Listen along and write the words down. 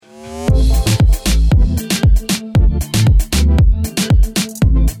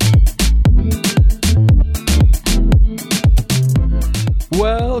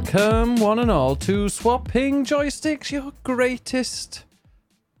one and all, to Swapping Joysticks, your greatest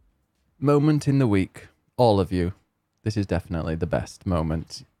moment in the week. All of you. This is definitely the best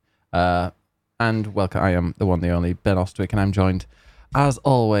moment. And welcome, I am the one, the only, Ben Ostwick, and I'm joined, as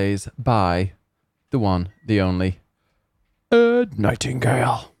always, by the one, the only, Ed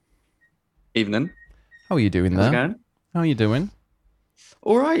Nightingale. Evening. How are you doing How's there? it going? How are you doing?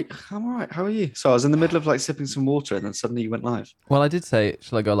 All right. I'm all right. How are you? So I was in the middle of sipping some water and then suddenly you went live. Well, I did say,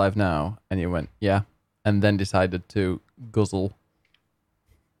 shall I go live now? And you went, yeah. And then decided to guzzle.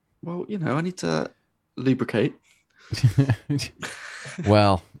 Well, I need to lubricate.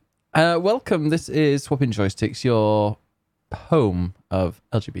 Well, welcome. This is Swapping Joysticks, your home of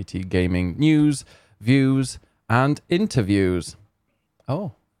LGBT gaming news, views, and interviews.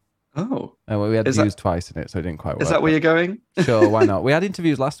 Oh. Oh. Well, we had views twice in it, so it didn't quite work. Is that where you're going? Sure, why not? We had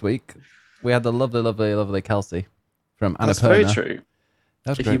interviews last week. We had the lovely Kelsey from Annapurna. That's very true.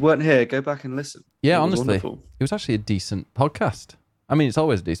 That was if great. you weren't here, go back and listen. Yeah, It was honestly, wonderful. it was actually a decent podcast. I mean, it's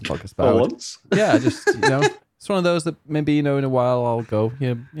always a decent podcast, but For I would- once. yeah, just it's one of those that maybe in a while I'll go.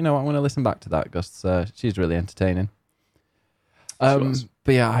 Yeah, I'm going to listen back to that because she's really entertaining. was.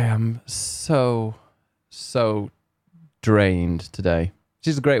 But yeah, I am so drained today. Which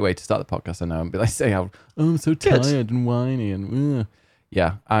is a great way to start the podcast, I know, and be say how I'm so tired and whiny and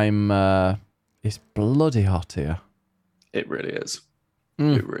yeah, I'm. It's bloody hot here. It really is.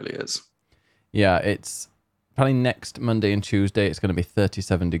 Mm. It really is. Yeah, it's probably next Monday and Tuesday. It's going to be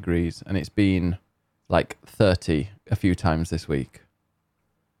 37 degrees, and it's been 30 a few times this week.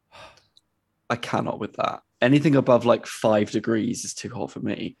 I cannot with that. Anything above 5 degrees is too hot for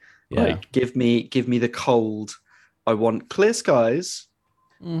me. Yeah. Give me the cold. I want clear skies.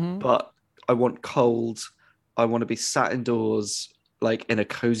 Mm-hmm. But I want cold. I want to be sat indoors, in a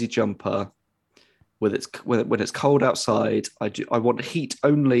cozy jumper, when it's cold outside. I want heat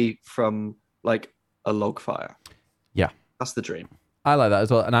only from a log fire. Yeah, that's the dream. I like that as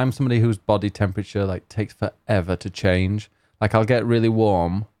well. And I'm somebody whose body temperature takes forever to change. I'll get really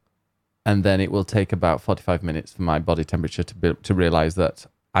warm, and then it will take about 45 minutes for my body temperature to realize that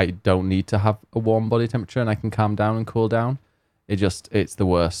I don't need to have a warm body temperature and I can calm down and cool down. It's the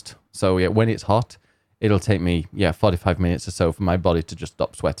worst. So yeah, when it's hot, it'll take me 45 minutes or so for my body to just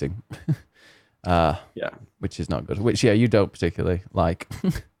stop sweating. Which is not good. Which you don't particularly like.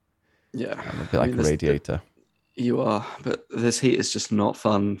 Yeah, I'm a bit like a radiator. You are, but this heat is just not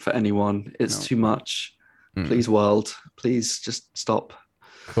fun for anyone. It's too much. Please, world, please just stop.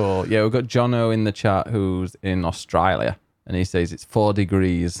 Cool. Yeah, we've got Jono in the chat who's in Australia, and he says it's 4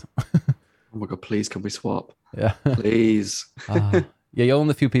 degrees. Oh my god, please, can we swap? Yeah. Please. Yeah, you're one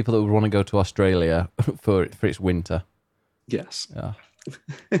of the few people that would want to go to Australia for its winter. Yes. Yeah.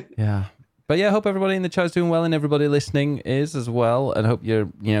 Yeah. But yeah, I hope everybody in the chat is doing well and everybody listening is as well. And hope you're,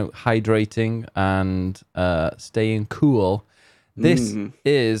 hydrating and staying cool. This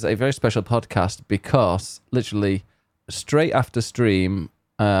is a very special podcast because literally straight after stream,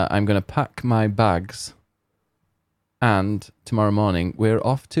 I'm going to pack my bags. And tomorrow morning, we're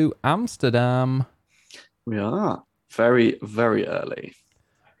off to Amsterdam. We are very, very early.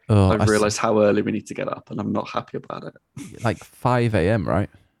 Oh, I've realised how early we need to get up, and I'm not happy about it. 5 a.m., right?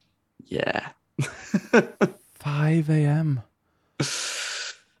 Yeah. 5 a.m.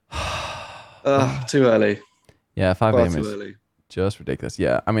 Too early. Yeah, 5 a.m. Too is early. just ridiculous.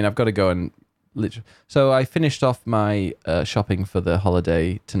 Yeah, I mean, I've got to go and literally. So I finished off my shopping for the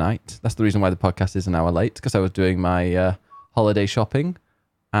holiday tonight. That's the reason why the podcast is an hour late, because I was doing my holiday shopping.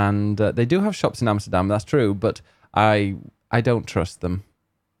 And they do have shops in Amsterdam, that's true, but I don't trust them.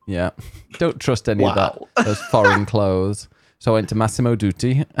 Yeah, don't trust any of those foreign clothes. So I went to Massimo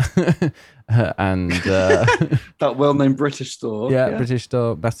Dutti and that well-known British store. Yeah, British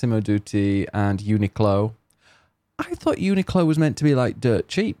store, Massimo Dutti and Uniqlo. I thought Uniqlo was meant to be dirt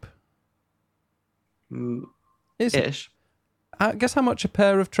cheap. Ish. Guess how much a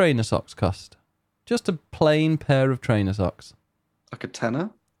pair of trainer socks cost? Just a plain pair of trainer socks. Like a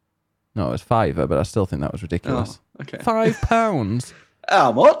tenner? No, it was £5, but I still think that was ridiculous. Oh, okay. £5?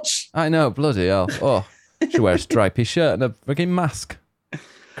 How much? I know, bloody hell. Oh, should wear a stripy shirt and a freaking mask.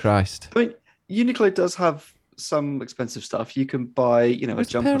 Christ. I mean, Uniqlo does have some expensive stuff. You can buy, a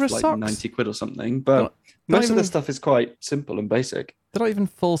jumper for socks. 90 quid or something, but Not most of even- the stuff is quite simple and basic. They're not even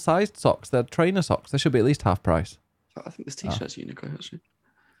full-sized socks. They're trainer socks. They should be at least half price. I think this t-shirt's Uniqlo, actually.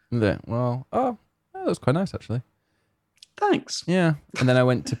 Well, that was quite nice, actually. Thanks. Yeah. And then I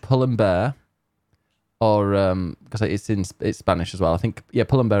went to Pull & Bear, or because it's Spanish as well. I think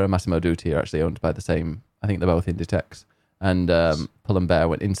Pull & Bear and Massimo Dutti are actually owned by the same. I think they're both Inditex. And Pull & Bear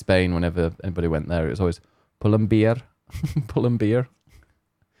went in Spain. Whenever anybody went there, it was always Pull & Beer, Pull & Beer.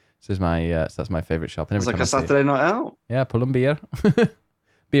 This is my so that's my favorite shop. And It's every like time a I see it, Saturday night out. yeah, pull and beer,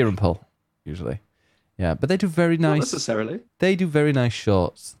 beer and pull usually. Yeah, but they do very Not nice. necessarily. They do very nice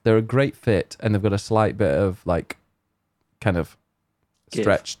shorts. They're a great fit, and they've got a slight bit of like, kind of, Give.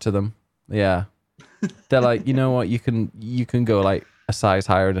 stretch to them. Yeah, they're like, you know what, you can go like a size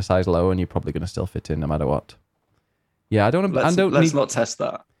higher and a size lower, and you're probably going to still fit in no matter what. Yeah, I don't. Let's need. not test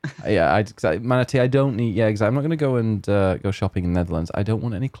that. Yeah, Manatee. I don't need. Yeah, exactly. I'm not going to go and go shopping in the Netherlands. I don't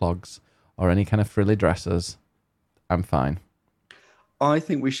want any clogs or any kind of frilly dresses. I'm fine. I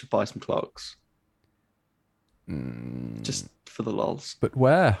think we should buy some clogs. Mm, Just for the lols. but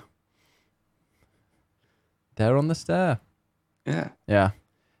where? There on the stair. Yeah, Yeah.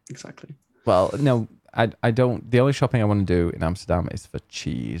 exactly. Well, no, I don't. The only shopping I want to do in Amsterdam is for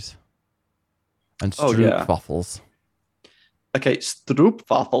cheese and Oh, yeah. stroopwafels. Okay,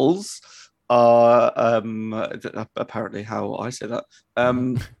 stroopwafels are apparently how I say that.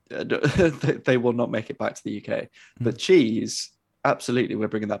 They will not make it back to the UK. But cheese, absolutely, we're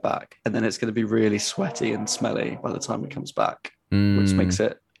bringing that back. And then it's going to be really sweaty and smelly by the time it comes back, which makes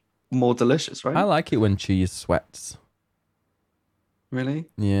it more delicious, right? I like it when cheese sweats. Really?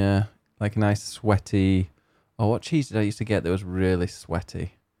 Yeah, like a nice sweaty. Oh, what cheese did I used to get that was really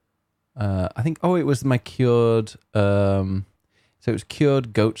sweaty? I think. Oh, it was my cured. So it was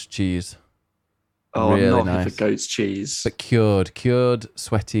cured goat's cheese. Oh, Really I'm not here nice. for goat's cheese. But cured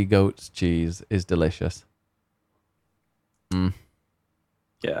sweaty goat's cheese is delicious.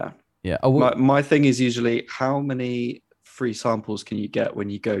 Yeah. Yeah. Oh, well, My thing is usually how many free samples can you get when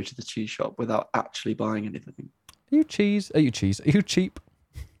you go to the cheese shop without actually buying anything? Are you cheap?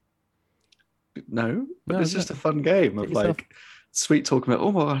 No, but No, it's just a fun game of yourself- like sweet talking about,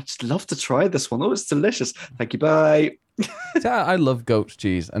 oh, I'd just love to try this one. Oh, it's delicious. Thank you. Bye. See, I love goat's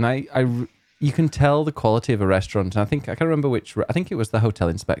cheese, and you can tell the quality of a restaurant. And I can't remember which. I think it was the hotel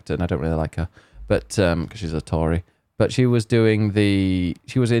inspector, and I don't really like her, but because she's a Tory. But she was doing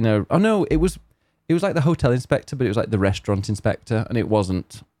she was in a. Oh no, it was like the hotel inspector, but it was like the restaurant inspector, and it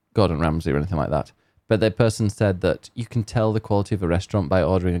wasn't Gordon Ramsay or anything like that. But the person said that you can tell the quality of a restaurant by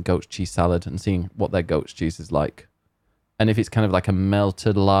ordering a goat's cheese salad and seeing what their goat's cheese is like. And if it's kind of like a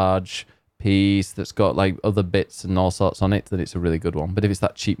melted large piece that's got like other bits and all sorts on it, then it's a really good one. But if it's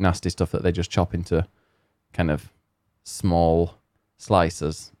that cheap, nasty stuff that they just chop into kind of small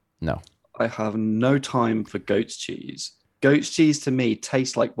slices, no. I have no time for goat's cheese. Goat's cheese to me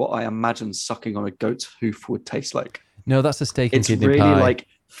tastes like what I imagine sucking on a goat's hoof would taste like. No, that's a steak and It's kidney really pie. like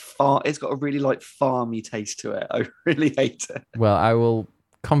it's got a really like farmy taste to it. I really hate it. Well, I will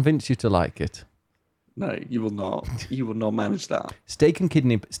convince you to like it. No, you will not. You will not manage that. Steak and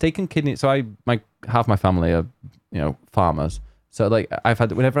kidney. So half my family are, farmers. So like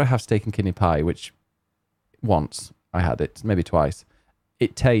whenever I have steak and kidney pie, which once I had it, maybe twice,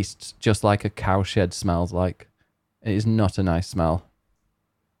 it tastes just like a cow shed smells like. It is not a nice smell.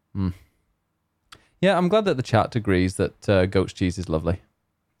 Yeah, I'm glad that the chat agrees that goat's cheese is lovely.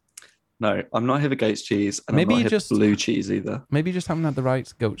 No, I'm not here for goat's cheese, and Maybe I'm you not here just- for blue cheese either. Maybe you just haven't had the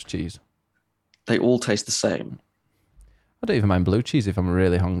right goat's cheese. They all taste the same. I don't even mind blue cheese if I'm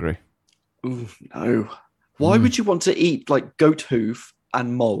really hungry. Ooh, no. Why would you want to eat like goat hoof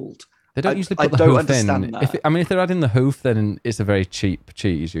and mold? They don't I- usually I put the don't hoof understand in. that. If they're adding the hoof, then it's a very cheap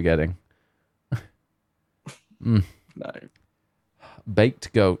cheese you're getting. No.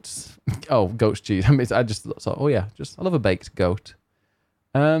 Baked goats. Oh, goat's cheese. I just thought, I love a baked goat.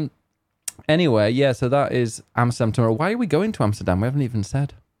 Anyway, yeah, so that is Amsterdam tomorrow. Why are we going to Amsterdam? We haven't even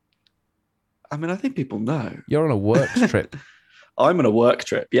said. I mean, I think people know. You're on a work trip. I'm on a work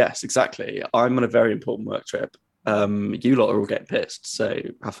trip. Yes, exactly. I'm on a very important work trip. You lot are all getting pissed, so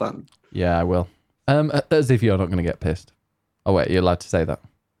have fun. Yeah, I will. As if you're not going to get pissed. Oh, wait, you're allowed to say that.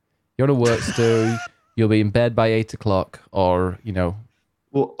 You're on a work stew. You'll be in bed by 8 o'clock, or,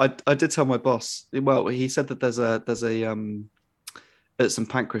 Well, I did tell my boss. Well, he said that there's a at St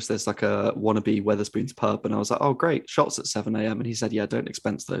Pancras there's like a wannabe Weatherspoons pub, and I was like, oh great, shots at 7 a.m. and he said, yeah, don't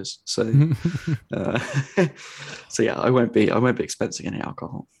expense those. So, so yeah, I won't be expensing any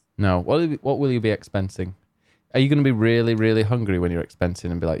alcohol. No. What will you be expensing? Are you going to be really, really hungry when you're expensing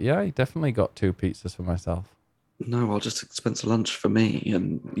and be like, yeah, I definitely got 2 pizzas for myself? No, I'll just expense a lunch for me,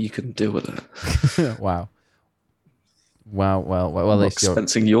 and you can deal with it. Wow. Well, at I'm not least you're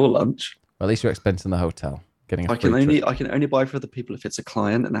expensing your lunch. expensing the hotel. Getting a I can free trip. only buy for the people if it's a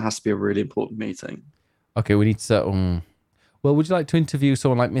client, and it has to be a really important meeting. Okay, we need to. Well, would you like to interview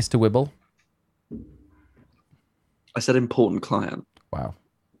someone like Mr. Wibble? I said important client. Wow.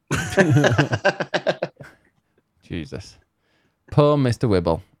 Jesus. Poor Mr.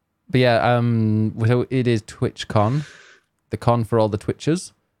 Wibble. But yeah, so it is TwitchCon, the con for all the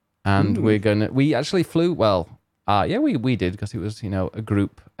Twitchers. and we actually flew. Well, yeah, we did because it was a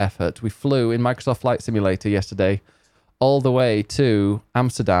group effort. We flew in Microsoft Flight Simulator yesterday, all the way to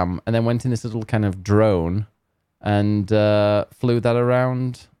Amsterdam, and then went in this little kind of drone, and flew that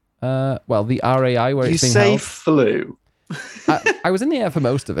around. The RAI where it's being held. You say flew. I was in the air for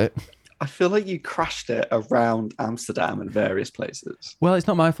most of it. I feel like you crashed it around Amsterdam and various places. Well, it's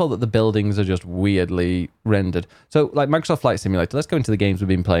not my fault that the buildings are just weirdly rendered. So, like Microsoft Flight Simulator, let's go into the games we've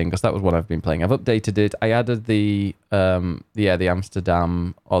been playing because that was what I've been playing. I've updated it. I added the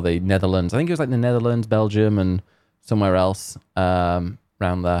Amsterdam or the Netherlands. I think it was like the Netherlands, Belgium, and somewhere else around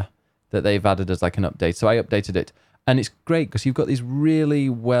there that they've added as like an update. So I updated it, and it's great because you've got these really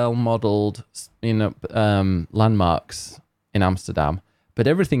well modeled, landmarks in Amsterdam. But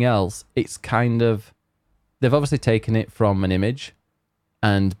everything else, it's kind of... They've obviously taken it from an image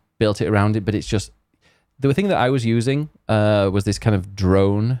and built it around it, but it's just... The thing that I was using was this kind of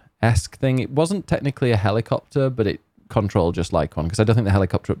drone-esque thing. It wasn't technically a helicopter, but it controlled just like one, because I don't think the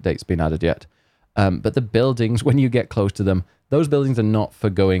helicopter update's been added yet. But the buildings, when you get close to them, those buildings are not for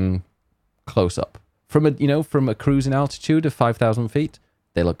going close up. From a cruising altitude of 5,000 feet,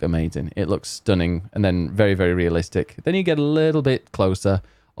 they look amazing. It looks stunning and then very, very realistic. Then you get a little bit closer,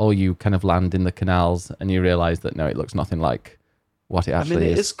 or you kind of land in the canals and you realize that no, it looks nothing like what it actually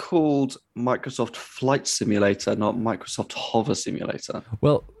is. It is called Microsoft Flight Simulator, not Microsoft Hover Simulator.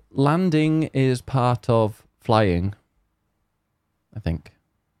 Well, landing is part of flying, I think.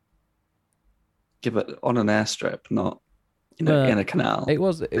 Yeah, but on an airstrip, not in a canal. It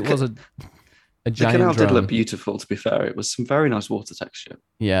was a giant the canal drone. did look beautiful, to be fair. It was some very nice water texture.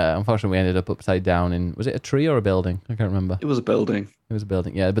 Yeah, unfortunately, we ended up upside down in... Was it a tree or a building? I can't remember. It was a building. It was a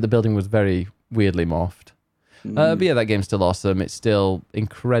building, yeah. But the building was very weirdly morphed. But yeah, that game's still awesome. It's still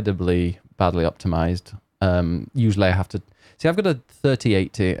incredibly badly optimized. Usually I have to... See, I've got a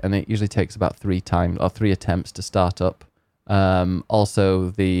 3080, and it usually takes about 3 attempts to start up.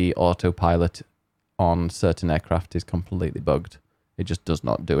 Also, the autopilot on certain aircraft is completely bugged. It just does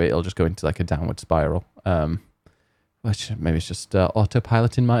not do it. It'll just go into like a downward spiral. Which maybe it's just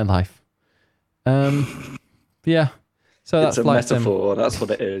autopilot in my life. Yeah. So that's a metaphor. That's what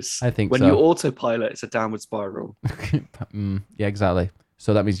it is. I think when you autopilot, it's a downward spiral. Yeah, exactly.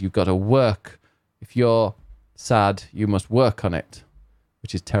 So that means you've got to work. If you're sad, you must work on it,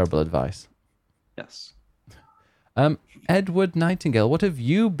 which is terrible advice. Yes. Edward Nightingale, what have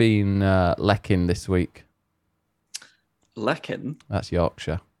you been lecking this week? Lecking? That's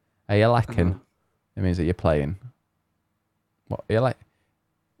Yorkshire. Are you lecking? It means that you're playing. What? Are you like?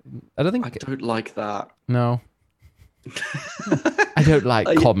 I don't like that. No. I don't like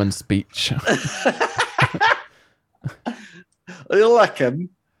common speech. Are you lecking?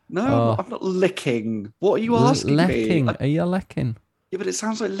 No, I'm not licking. What are you asking me? Are you lecking? Yeah, but it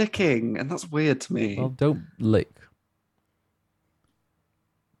sounds like licking, and that's weird to me. Well, don't lick.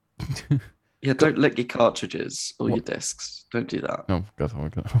 Yeah, don't lick your cartridges or your discs. Don't do that. Oh, God,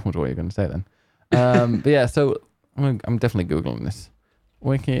 what are you going to say then? But yeah, so I'm definitely Googling this.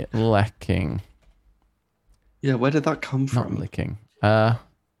 Wiki lecking. Yeah, where did that come from? Not licking.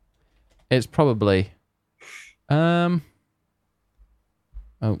 It's probably... Oh,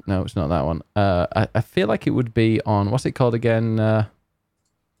 no, it's not that one. I feel like it would be on... What's it called again?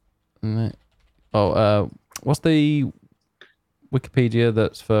 What's the Wikipedia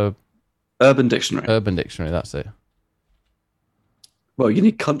that's for... Urban Dictionary. Urban Dictionary, that's it. Well, you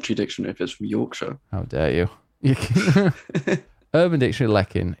need Country Dictionary if it's from Yorkshire. How dare you? Urban Dictionary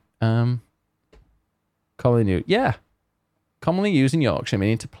lecking. Commonly used in Yorkshire,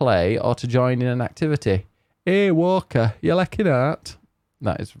 meaning to play or to join in an activity. Hey, Walker, you're lecking out.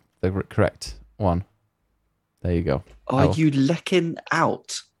 That is the correct one. There you go. Are you lecking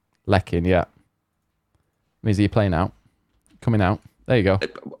out? Lecking, yeah. Means that you're playing out. Coming out. There you go.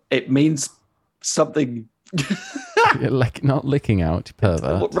 It means something. Not licking out, you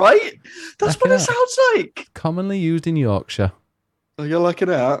pervert. Right? That's what it sounds like. Commonly used in Yorkshire. Oh, you're lecking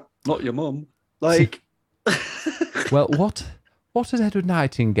out? Not your mum. Like... Well, what has Edward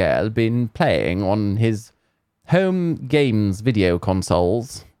Nightingale been playing on his home games video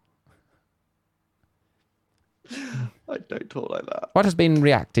consoles? I don't talk like that. What has been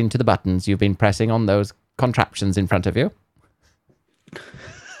reacting to the buttons you've been pressing on those contraptions in front of you?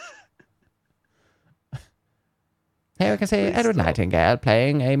 Here we can see Edward Nightingale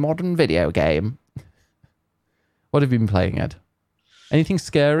playing a modern video game. What have you been playing, Ed? Anything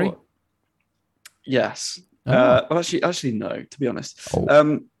scary? What? Yes. Well, actually, no. To be honest,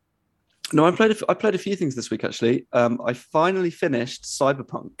 no. I played a few things this week. Actually, I finally finished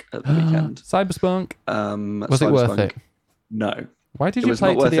Cyberpunk at the weekend. Cyberpunk. Was it worth it? No. Why did It you was play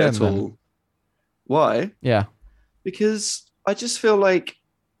not it to worth the it end at then? all. Why? Yeah. Because I just feel like,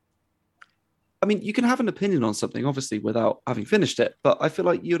 I mean, you can have an opinion on something, obviously, without having finished it, but I feel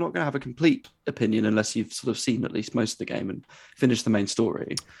like you're not going to have a complete opinion unless you've sort of seen at least most of the game and finished the main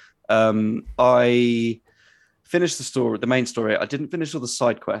story. I finished the main story. I didn't finish all the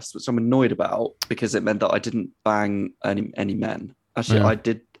side quests, which I'm annoyed about because it meant that I didn't bang any men. Actually, Yeah.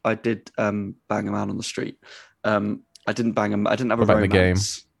 I did bang a man on the street. I didn't bang him. I didn't have a What about in the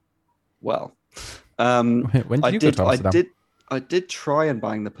romance. Well, When did you go to Amsterdam? I did try and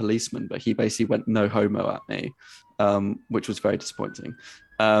bang the policeman, but he basically went no homo at me, which was very disappointing.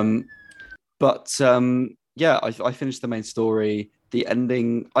 Yeah, I finished the main story. The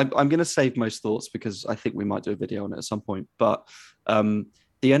ending, I'm going to save most thoughts because I think we might do a video on it at some point. But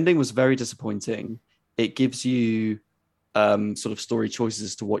the ending was very disappointing. It gives you sort of story choices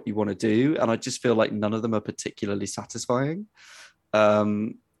as to what you want to do, and I just feel like none of them are particularly satisfying.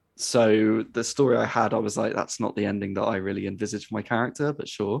 So the story I had, I was like, that's not the ending that I really envisaged for my character, but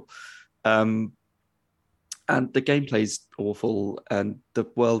sure. And the gameplay's awful, and the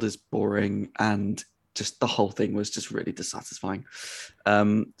world is boring, and just the whole thing was just really dissatisfying.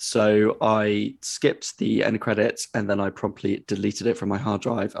 So I skipped the end credits, and then I promptly deleted it from my hard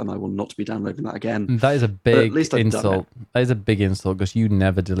drive, and I will not be downloading that again. That is a But at big least I've done insult. it. That is a big insult because you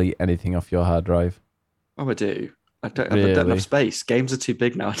never delete anything off your hard drive. Oh, I do. I don't Really? have enough space. Games are too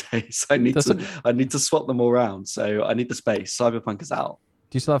big nowadays. I need to swap them all around. So I need the space. Cyberpunk is out.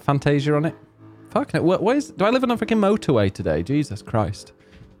 Do you still have Fantasia on it? Fucking it. Do I live on a freaking motorway today? Jesus Christ.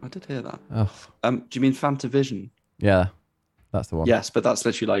 I did hear that. Oh. Do you mean Fantavision? Yeah, that's the one. Yes, but that's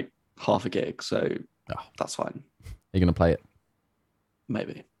literally like half a gig, so that's fine. You're going to play it?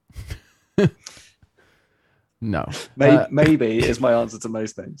 Maybe. No. Maybe is my answer to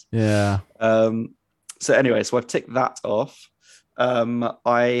most things. Yeah. So anyway, so I've ticked that off.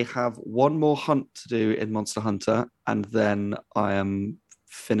 I have one more hunt to do in Monster Hunter, and then I am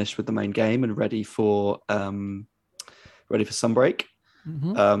finished with the main game and ready for Sunbreak,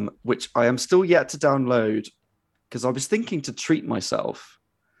 which I am still yet to download because I was thinking to treat myself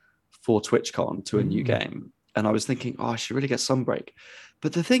for TwitchCon to a new game, and I was thinking, I should really get Sunbreak.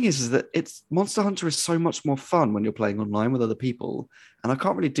 But the thing is that Monster Hunter is so much more fun when you're playing online with other people, and I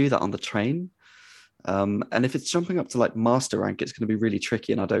can't really do that on the train. And if it's jumping up to like master rank, it's going to be really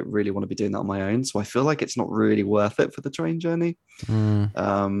tricky, and I don't really want to be doing that on my own. So I feel like it's not really worth it for the train journey.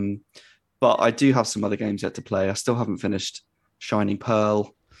 But I do have some other games yet to play. I still haven't finished Shining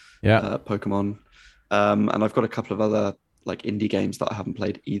Pearl, Pokemon, and I've got a couple of other like indie games that I haven't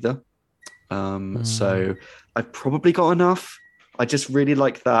played either. So I've probably got enough. I just really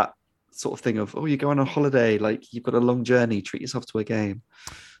like that sort of thing of, you go on a holiday, like you've got a long journey, treat yourself to a game.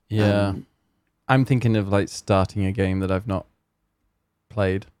 Yeah. I'm thinking of like starting a game that I've not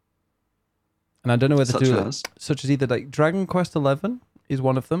played. And I don't know whether to do it. Such as either like Dragon Quest 11 is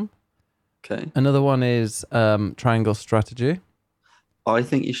one of them. Okay. Another one is Triangle Strategy. I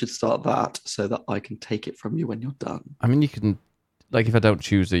think you should start that so that I can take it from you when you're done. I mean, you can, like, if I don't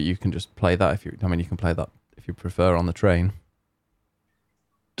choose it, you can just play that. You can play that if you prefer on the train.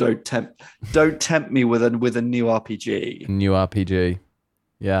 Don't tempt me with a new RPG. New RPG.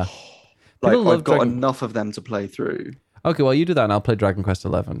 Yeah. Like, I've got enough of them to play through. Okay, well, you do that and I'll play Dragon Quest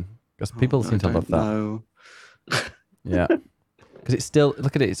 11. Because people seem to love that. No. Yeah. Because it's still,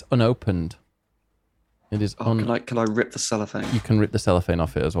 look at it, it's unopened. It is can I rip the cellophane? You can rip the cellophane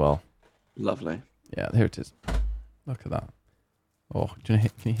off it as well. Lovely. Yeah, here it is. Look at that. Oh, can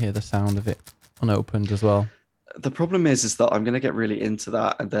you hear the sound of it unopened as well? The problem is that I'm going to get really into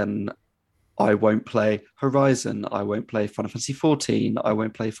that, and then I won't play Horizon. I won't play Final Fantasy 14. I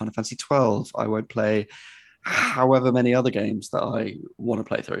won't play Final Fantasy 12. I won't play however many other games that I want to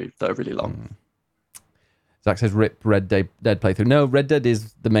play through that are really long. Zach says rip Red Dead playthrough. No, Red Dead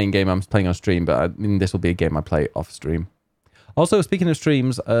is the main game I'm playing on stream, but I mean, this will be a game I play off stream. Also, speaking of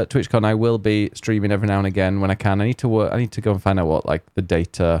streams, TwitchCon, I will be streaming every now and again when I can. I need to go and find out what like the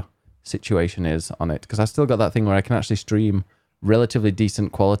data situation is on it, because I've still got that thing where I can actually stream relatively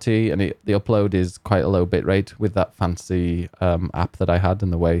decent quality, and the upload is quite a low bit rate with that fancy app that I had,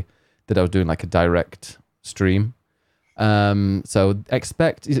 and the way that I was doing like a direct stream. So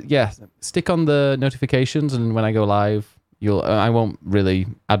stick on the notifications, and when I go live, I won't really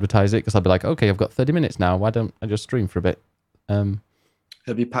advertise it, because I'll be like, okay, I've got 30 minutes now, why don't I just stream for a bit?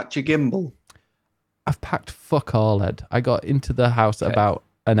 Have you packed your gimbal? I've packed fuck all, Ed. I got into the house about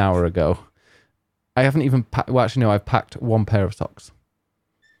an hour ago. I haven't even I've packed one pair of socks.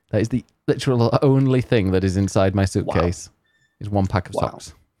 That is the literal only thing that is inside my suitcase. Is one pack of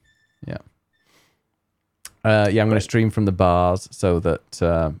socks. Yeah. Yeah, I'm going to Great. stream from the bars so that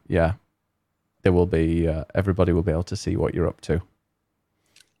there will be everybody will be able to see what you're up to.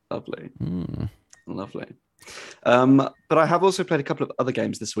 Lovely. Mm. Lovely. But I have also played a couple of other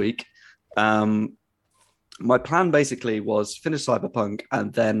games this week. My plan basically was finish Cyberpunk,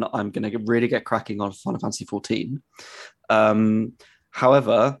 and then I'm going to really get cracking on Final Fantasy 14.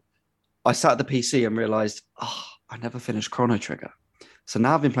 However, I sat at the PC and realized, I never finished Chrono Trigger. So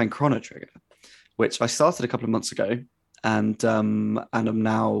now I've been playing Chrono Trigger, which I started a couple of months ago, and I'm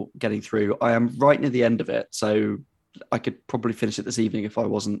now getting through. I am right near the end of it, so I could probably finish it this evening if I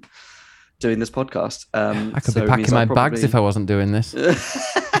wasn't doing this podcast. I could be packing my bags if I wasn't doing this.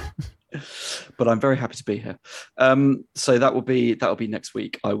 But I'm very happy to be here. So that will be next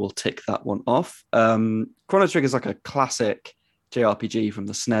week. I will tick that one off. Chrono Trigger is like a classic JRPG from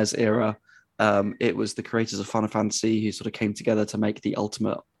the SNES era. It was the creators of Final Fantasy who sort of came together to make the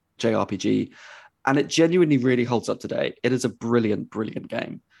ultimate JRPG, and it genuinely really holds up today. It is a brilliant, brilliant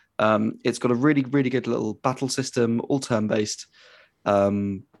game. It's got a really, really good little battle system, all turn-based,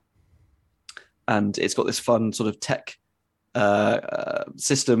 and it's got this fun sort of tech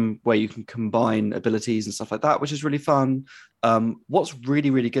system where you can combine abilities and stuff like that, which is really fun. What's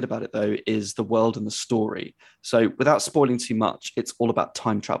really, really good about it, though, is the world and the story. So without spoiling too much, it's all about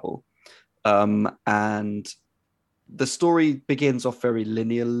time travel. And the story begins off very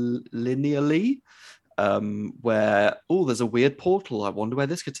linearly, where, there's a weird portal. I wonder where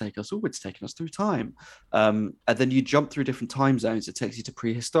this could take us. It's taking us through time. And then you jump through different time zones. It takes you to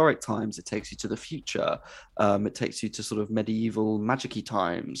prehistoric times. It takes you to the future. It takes you to sort of medieval magic-y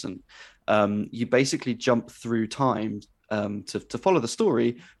times. And you basically jump through time to follow the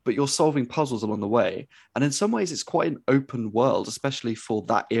story, but you're solving puzzles along the way. And in some ways, it's quite an open world, especially for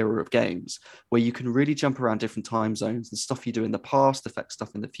that era of games, where you can really jump around different time zones, and stuff you do in the past affects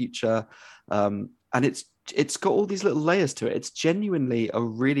stuff in the future. And it's got all these little layers to it. It's genuinely a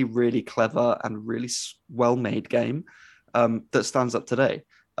really, really clever and really well-made game that stands up today.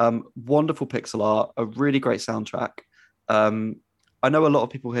 Wonderful pixel art, a really great soundtrack. I know a lot of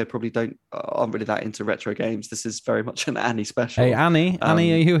people here probably aren't really that into retro games. This is very much an Annie special. Hey, Annie, are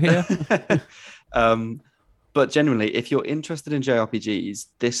you here? But genuinely, if you're interested in JRPGs,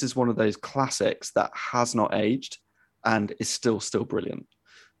 this is one of those classics that has not aged and is still brilliant.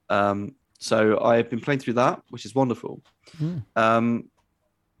 So I've been playing through that, which is wonderful.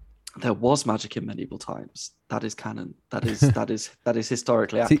 There was magic in medieval times. That is canon. That is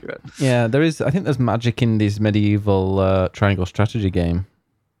historically accurate. Yeah, there is. I think there's magic in this medieval triangle strategy game.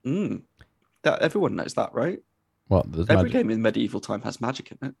 That everyone knows that, right? What? Every game in medieval time has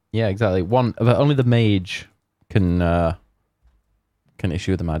magic in it. Yeah, exactly. Only the mage can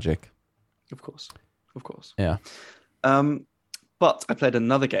issue the magic. Of course. Yeah. But I played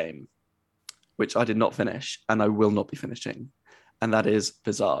another game, which I did not finish, and I will not be finishing, and that is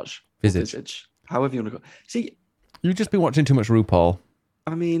Visage. However you want to go. See, you've just been watching too much RuPaul.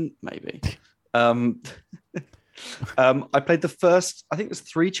 I mean, maybe. I played the first, I think there's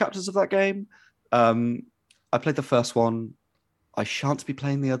 3 chapters of that game. I played the first one. I shan't be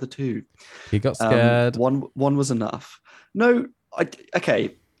playing the other 2. You got scared. One was enough. No,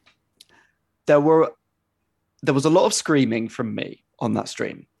 okay. There was a lot of screaming from me on that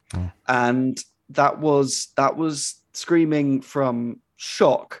stream. And that was screaming from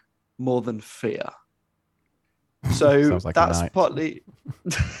shock more than fear. So like that's partly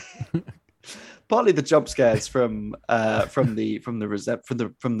the jump scares from the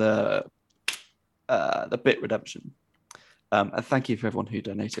bit redemption. And thank you for everyone who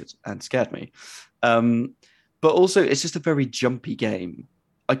donated and scared me. But also, it's just a very jumpy game.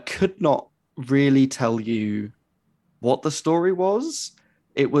 I could not really tell you what the story was.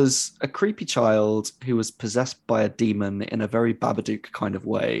 It was a creepy child who was possessed by a demon in a very Babadook kind of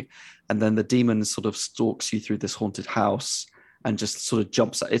way. And then the demon sort of stalks you through this haunted house and just sort of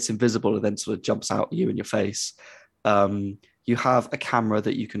jumps out. It's invisible and then sort of jumps out at you in your face. You have a camera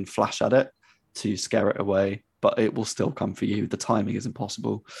that you can flash at it to scare it away, but it will still come for you. The timing is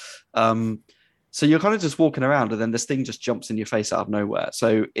impossible. So you're kind of just walking around and then this thing just jumps in your face out of nowhere.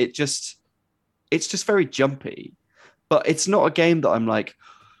 So it's just very jumpy. But it's not a game that I'm like,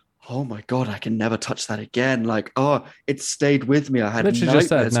 oh my God, I can never touch that again. Like, it stayed with me. I had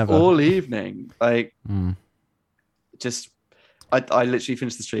nightmares all evening. Like, I literally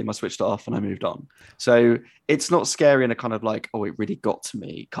finished the stream, I switched it off and I moved on. So it's not scary in a kind of like, it really got to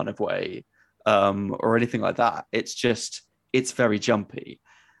me kind of way, or anything like that. It's very jumpy.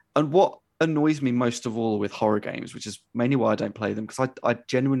 And what annoys me most of all with horror games, which is mainly why I don't play them, because I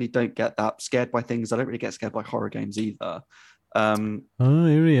genuinely don't get that scared by things. I don't really get scared by horror games either. Here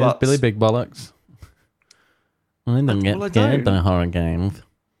he is, Billy Big Bollocks. I don't Well, I get scared don't. by horror games.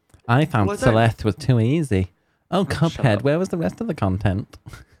 I found Well, I don't. Celeste was too easy. Oh, shut Cuphead, up. where was the rest of the content?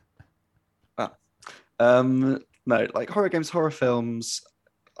 Ah. No, like horror games, horror films.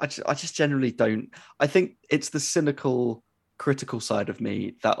 I just generally don't. I think it's the cynical, critical side of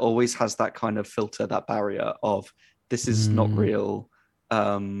me that always has that kind of filter, that barrier of this is not Mm. real.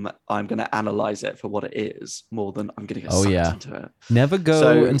 I'm going to analyze it for what it is more than I'm going to get Oh, sucked yeah. into it. Never go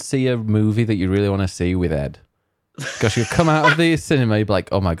So- and see a movie that you really want to see with Ed. Because you come out of the cinema, you'll be like,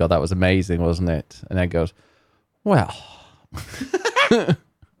 oh my God, that was amazing, wasn't it? And Ed goes, well.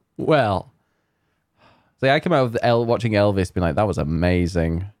 Well. See, I come out of watching Elvis being like, that was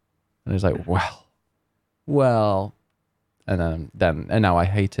amazing. And he's like, well. And now I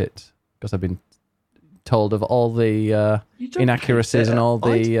hate it because I've been told of all the You don't inaccuracies hate and it. all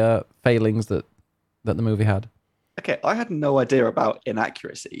the failings that the movie had. Okay, I had no idea about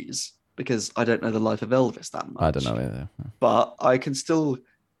inaccuracies because I don't know the life of Elvis that much. I don't know either. But I can still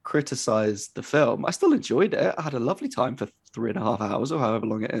criticize the film. I still enjoyed it. I had a lovely time for 3.5 hours or however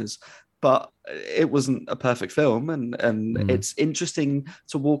long it is. But it wasn't a perfect film, and it's interesting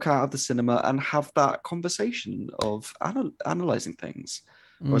to walk out of the cinema and have that conversation of analyzing things.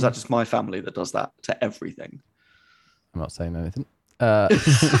 Or is that just my family that does that to everything? I'm not saying anything. No,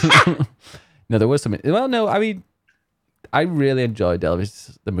 there was something. Well, no, I mean, I really enjoyed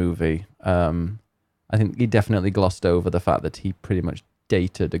Elvis, the movie. I think he definitely glossed over the fact that he pretty much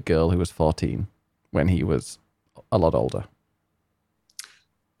dated a girl who was 14 when he was a lot older.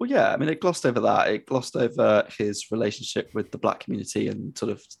 Well, yeah, I mean, it glossed over that. It glossed over his relationship with the black community and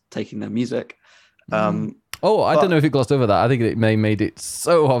sort of taking their music. I don't know if it glossed over that. I think it made it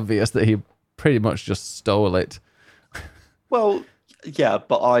so obvious that he pretty much just stole it. Well, yeah,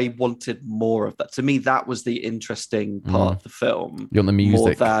 but I wanted more of that. To me, that was the interesting part of the film. You want the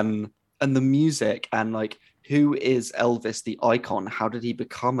music. More than, and the music, and like, who is Elvis the icon? How did he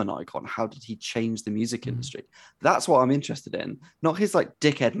become an icon? How did he change the music industry? That's what I'm interested in. Not his like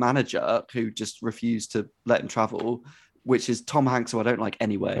dickhead manager who just refused to let him travel, which is Tom Hanks, who I don't like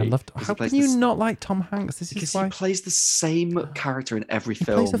anyway. How can you not like Tom Hanks? This is Because why he plays the same character in every he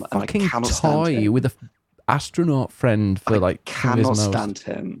film, plays a and I fucking cannot stand toy him. with a astronaut friend for I like cannot Gizmos. stand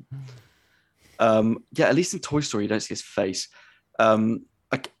him. Yeah, at least in Toy Story, you don't see his face.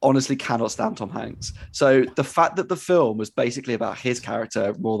 I honestly cannot stand Tom Hanks. So the fact that the film was basically about his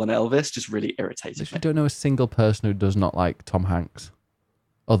character more than Elvis just really irritated I me. don't know a single person who does not like Tom Hanks,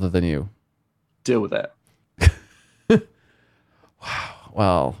 other than you. Deal with it.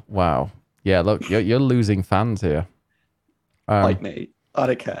 Well, wow. Yeah, look, you're losing fans here. Like me. I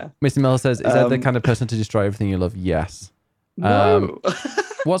don't care. Mr. Miller says, is that the kind of person to destroy everything you love? Yes. No.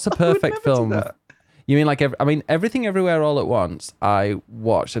 What's a I would perfect never do film? that. You mean like, Everything Everywhere All at Once, I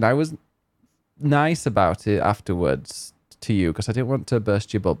watched, and I was nice about it afterwards to you because I didn't want to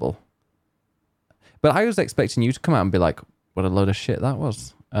burst your bubble. But I was expecting you to come out and be like, what a load of shit that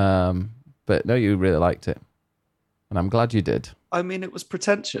was. But no, you really liked it. And I'm glad you did. I mean, it was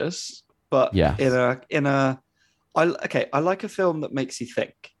pretentious, but Yes. I like a film that makes you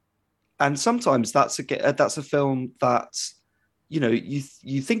think. And sometimes that's a film that, you know,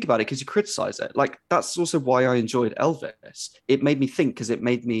 you think about it because you criticize it. Like, that's also why I enjoyed Elvis. It made me think because it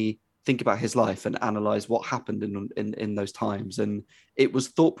made me think about his life and analyze what happened in those times. And it was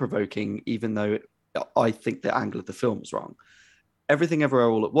thought-provoking, even though I think the angle of the film was wrong. Everything Everywhere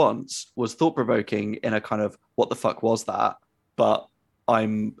All at Once was thought-provoking in a kind of, what the fuck was that? But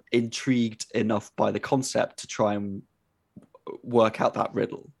I'm intrigued enough by the concept to try and work out that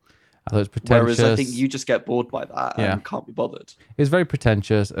riddle. I thought it was pretentious. Whereas I think you just get bored by that and can't be bothered. It was very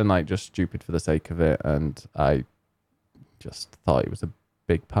pretentious and like just stupid for the sake of it, and I just thought it was a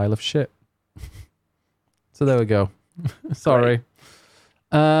big pile of shit. So there we go. Sorry.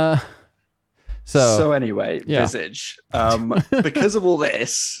 So anyway, yeah. Visage. Because of all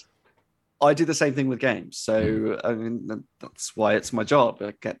this, I do the same thing with games. So I mean, that's why it's my job.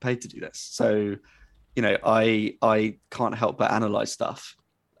 I get paid to do this. So, you know, I can't help but analyze stuff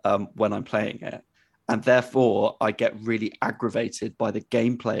when I'm playing it, and therefore I get really aggravated by the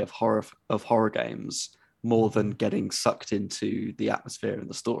gameplay of horror games more than getting sucked into the atmosphere and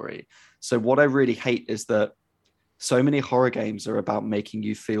the story. So what I really hate is that so many horror games are about making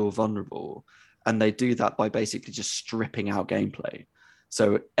you feel vulnerable, and they do that by basically just stripping out gameplay.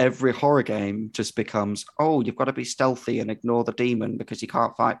 So every horror game just becomes, oh, you've got to be stealthy and ignore the demon because you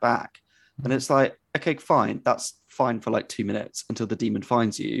can't fight back. And it's like, okay, fine. That's fine for like 2 minutes until the demon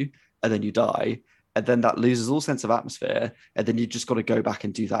finds you and then you die. And then that loses all sense of atmosphere. And then you just got to go back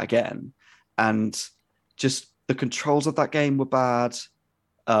and do that again. And just the controls of that game were bad.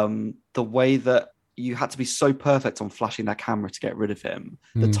 The way that you had to be so perfect on flashing that camera to get rid of him.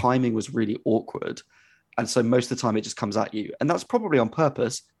 The timing was really awkward. And so most of the time it just comes at you. And that's probably on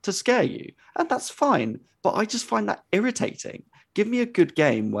purpose to scare you. And that's fine. But I just find that irritating. Give me a good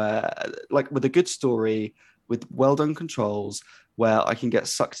game where, like, with a good story, with well done controls, where I can get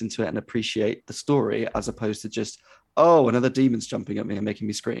sucked into it and appreciate the story, as opposed to just, oh, another demon's jumping at me and making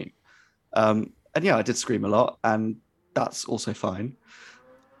me scream. And yeah, I did scream a lot, and that's also fine.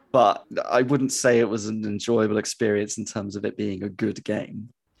 But I wouldn't say it was an enjoyable experience in terms of it being a good game.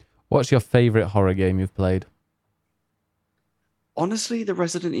 What's your favorite horror game you've played? Honestly, the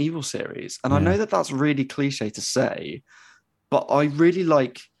Resident Evil series. And I know that that's really cliche to say, but I really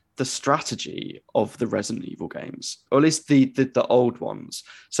like the strategy of the Resident Evil games, or at least the old ones.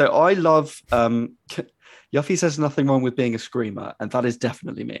 So I love Yuffie says nothing wrong with being a screamer, and that is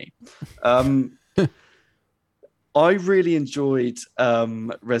definitely me. I really enjoyed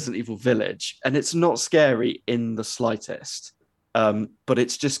Resident Evil Village, and it's not scary in the slightest, but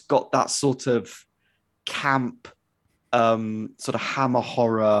it's just got that sort of camp, sort of hammer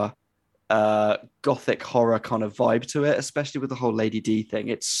horror, gothic horror kind of vibe to it, especially with the whole Lady D thing.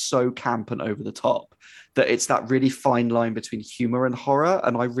 It's so camp and over the top that it's that really fine line between humor and horror,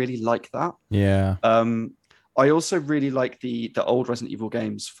 and I really like that. Yeah. I also really like the old Resident Evil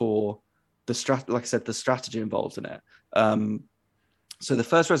games for like I said, the strategy involved in it. So the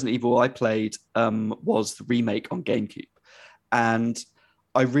first Resident Evil I played was the remake on GameCube, and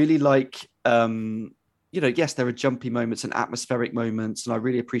I really like, yes, there are jumpy moments and atmospheric moments, and I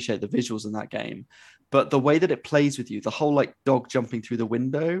really appreciate the visuals in that game. But the way that it plays with you, the whole like dog jumping through the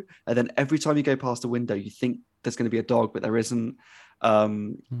window, and then every time you go past a window, you think there's going to be a dog, but there isn't.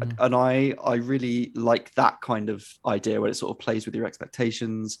 And I really like that kind of idea where it sort of plays with your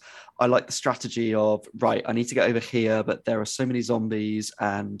expectations. I like the strategy of, right, I need to get over here, but there are so many zombies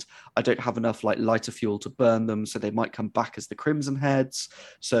and I don't have enough like lighter fuel to burn them, so they might come back as the Crimson Heads.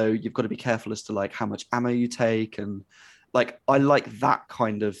 So you've got to be careful as to like how much ammo you take. And like, I like that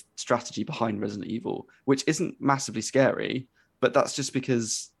kind of strategy behind Resident Evil, which isn't massively scary, but that's just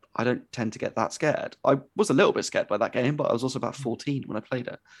because I don't tend to get that scared. I was a little bit scared by that game, but I was also about 14 when I played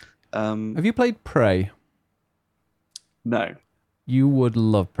it. Have you played Prey? No. You would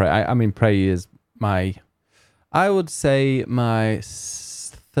love Prey. I mean, Prey is I would say my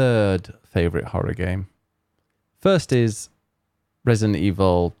third favorite horror game. First is Resident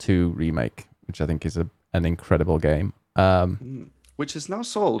Evil 2 Remake, which I think is an incredible game. Which has now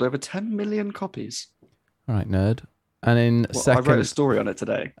sold over 10 million copies. All right, nerd. And in second, I wrote a story on it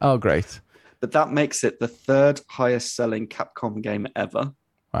today. Oh, great! But that makes it the third highest selling Capcom game ever.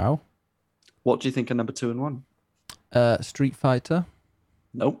 Wow. What do you think are number 2 and 1? Street Fighter.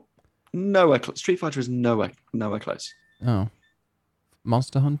 Nope. Nowhere close. Street Fighter is nowhere close. Oh.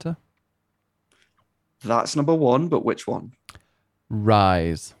 Monster Hunter. That's number 1, but which one?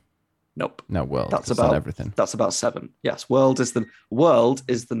 Rise. Nope. No, World. That's about everything. That's about 7. Yes, World is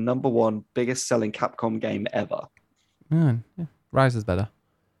the number 1 biggest selling Capcom game ever. Yeah. Rise is better.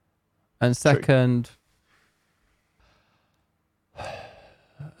 And second,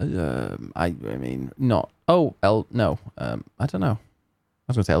 I mean, not. Oh, no. I don't know. I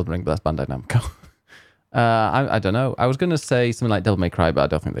was going to say Elden Ring, but that's Bandai Namco. I don't know. I was going to say something like Devil May Cry, but I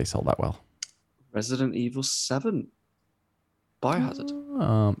don't think they sold that well. Resident Evil 7.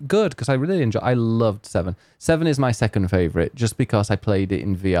 Biohazard. Good, because I loved 7. 7 is my second favorite, just because I played it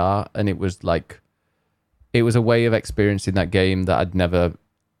in VR, and it was a way of experiencing that game that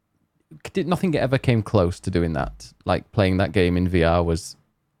nothing ever came close to doing that. Like, playing that game in VR was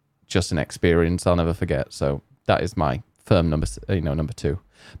just an experience I'll never forget. So that is my firm number 2.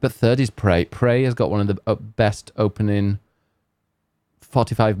 But third is Prey. Prey has got one of the best opening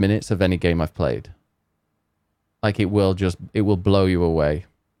 45 minutes of any game I've played. Like, it will blow you away.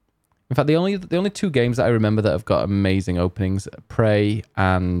 In fact, the only 2 games that I remember that have got amazing openings, Prey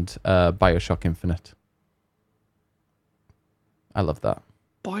and BioShock Infinite. I love that.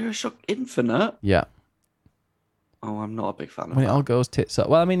 BioShock Infinite? Yeah. Oh, I'm not a big fan of when that. It all goes tits up.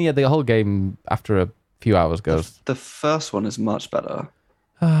 Well, I mean, yeah, the whole game after a few hours goes. The first one is much better.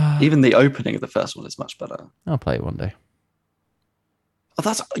 Even the opening of the first one is much better. I'll play it one day. Oh,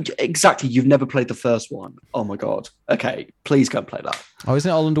 that's exactly. You've never played the first one. Oh my god. Okay, please go and play that. Oh, isn't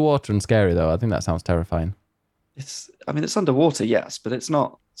it all underwater and scary though? I think that sounds terrifying. It's underwater, yes, but it's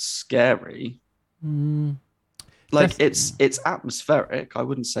not scary. Like, it's atmospheric. I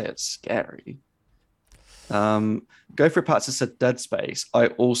wouldn't say it's scary. Go for it, Pat said Dead Space. I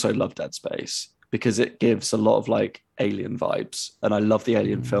also love Dead Space because it gives a lot of like alien vibes, and I love the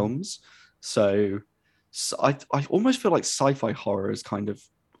alien films. So I almost feel like sci-fi horror is kind of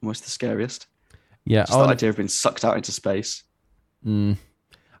almost the scariest. Yeah. Just the idea of being sucked out into space.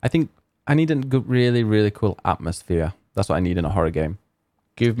 I think I need a good, really, really cool atmosphere. That's what I need in a horror game.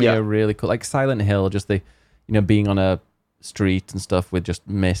 Give me Yeah. a really cool, like Silent Hill, just the, being on a street and stuff with just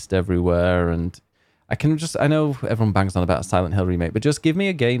mist everywhere. And I know everyone bangs on about a Silent Hill remake, but just give me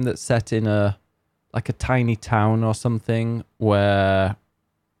a game that's set in a tiny town or something where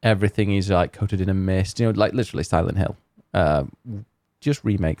everything is like coated in a mist, like literally Silent Hill. Just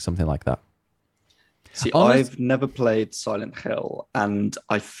remake something like that. See, I've never played Silent Hill, and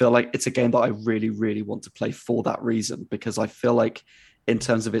I feel like it's a game that I really, really want to play for that reason, because I feel like in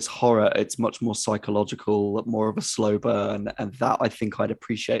terms of its horror, it's much more psychological, more of a slow burn, and that I think I'd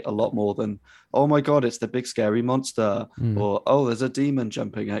appreciate a lot more than, oh my God, it's the big scary monster, or oh, there's a demon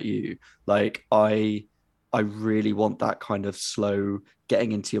jumping at you. Like I really want that kind of slow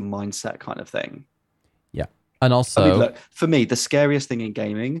getting into your mindset kind of thing. Yeah. And also, I mean, look, for me, the scariest thing in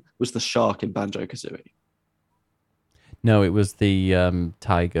gaming was the shark in Banjo-Kazooie. No, it was the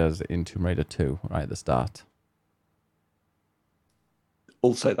tigers in Tomb Raider 2, right at the start.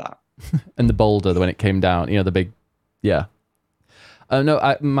 Also that. And the boulder when it came down, the big, yeah. No,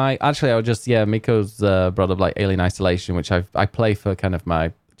 Miko's brought up like Alien Isolation, which I play for kind of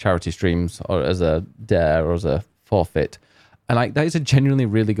my charity streams or as a dare or as a forfeit. And that is a genuinely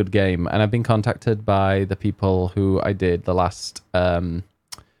really good game. And I've been contacted by the people who I did the last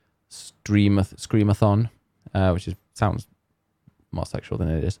Screamathon, which sounds more sexual than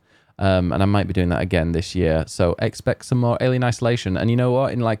it is. And I might be doing that again this year. So expect some more Alien Isolation. And you know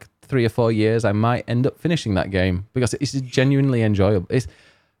what? In like 3 or 4 years, I might end up finishing that game because it's genuinely enjoyable.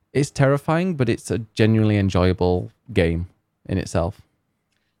 It's terrifying, but it's a genuinely enjoyable game in itself.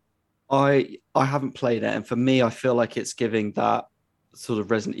 I haven't played it, and for me, I feel like it's giving that sort of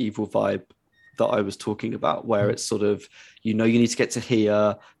Resident Evil vibe that I was talking about, where it's sort of, you need to get to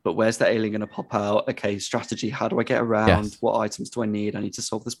here, but where's the alien going to pop out? Okay, strategy. How do I get around? Yes. What items do I need? I need to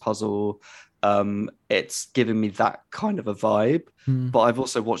solve this puzzle. It's giving me that kind of a vibe, but I've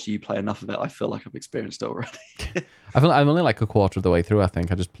also watched you play enough of it. I feel like I've experienced it already. I'm only like a quarter of the way through. I think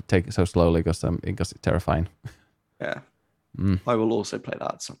I just take it so slowly because it's terrifying. Yeah. I will also play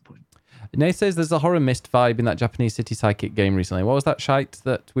that at some point. Nate says there's a horror mist vibe in that Japanese City Psychic game recently. What was that shite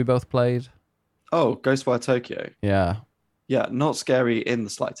that we both played? Oh, Ghostwire Tokyo. Yeah. Yeah, not scary in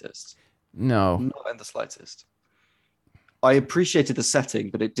the slightest. No. Not in the slightest. I appreciated the setting,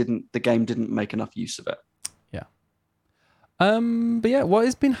 but the game didn't make enough use of it. Yeah. But yeah, what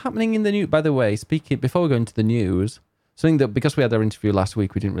has been happening in the news? By the way, before we go into the news, something that, because we had our interview last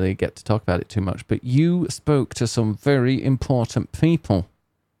week, we didn't really get to talk about it too much, but you spoke to some very important people.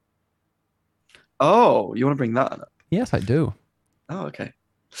 Oh, you want to bring that up? Yes, I do. Oh, okay.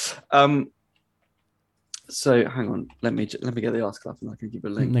 So hang on, let me get the article up and I can give you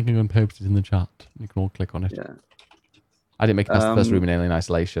a link. They can go and post it in the chat. You can all click on it. Yeah. I didn't make it past the first room in Alien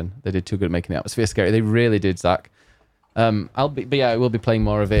Isolation. They did too good at making the atmosphere scary. They really did, Zach. We'll be playing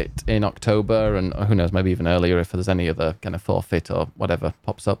more of it in October, and who knows, maybe even earlier if there's any other kind of forfeit or whatever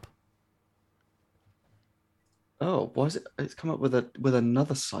pops up. Oh, why is it? It's come up with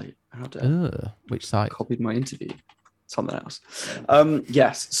another site. How dare? Which site? Copied my interview. Something else.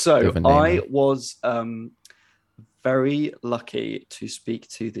 Yes. So I was very lucky to speak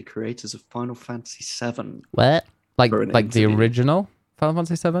to the creators of Final Fantasy VII. What? Like the original Final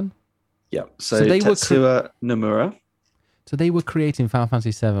Fantasy VII? Yeah. So they Tetsuya Nomura. So they were creating Final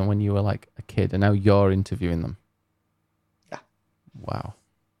Fantasy VII when you were like a kid, and now you're interviewing them. Yeah. Wow.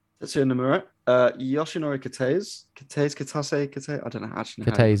 Tetsuya Nomura. Yoshinori Kitase. I don't know actually.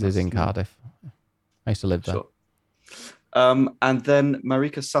 Kitase is in Cardiff. I used to live there. Sure. And then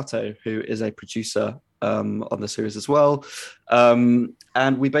Marika Sato, who is a producer on the series as well.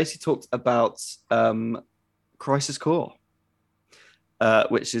 And we basically talked about Crisis Core,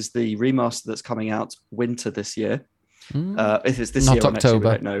 which is the remaster that's coming out winter this year. If it's this Not year or next year, we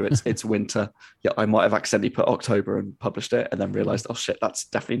October. don't know. It's winter. Yeah, I might have accidentally put October and published it and then realized, oh shit, that's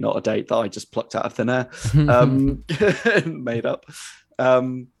definitely not a date that I just plucked out of thin air, made up.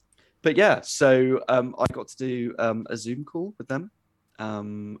 But yeah, so I got to do a Zoom call with them,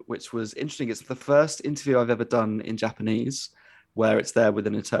 which was interesting. It's the first interview I've ever done in Japanese where it's there with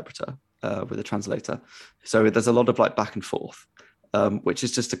an interpreter, with a translator. So there's a lot of like back and forth, which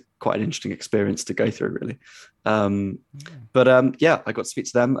is just quite an interesting experience to go through, really. But yeah, I got to speak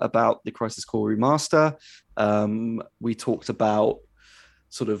to them about the Crisis Core remaster. We talked about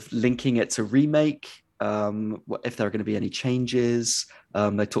sort of linking it to remake, if there are going to be any changes.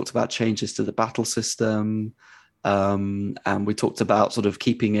 They talked about changes to the battle system, and we talked about sort of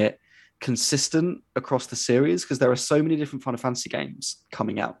keeping it consistent across the series, because there are so many different Final Fantasy games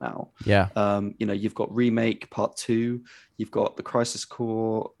coming out now. Yeah. You've got Remake Part 2, you've got the Crisis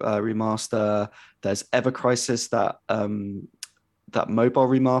Core remaster, there's Ever Crisis, that mobile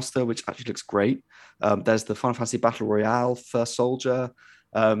remaster, which actually looks great. There's the Final Fantasy Battle Royale First Soldier.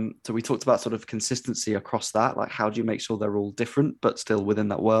 So we talked about sort of consistency across that, like how do you make sure they're all different but still within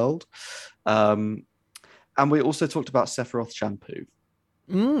that world. And we also talked about Sephiroth Shampoo.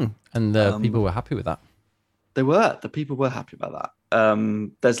 And people were happy with that. The people were happy about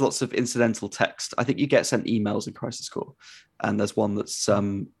that. There's lots of incidental text. I think you get sent emails in Crisis Core, and there's one that's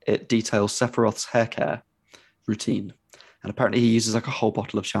it details Sephiroth's hair care routine. And apparently he uses like a whole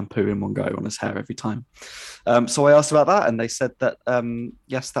bottle of shampoo in one go on his hair every time. So I asked about that, and they said that,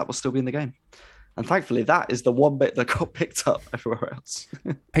 yes, that will still be in the game. And thankfully, that is the one bit that got picked up everywhere else.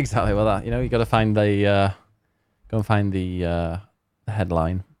 Exactly. Well, that, you got to find the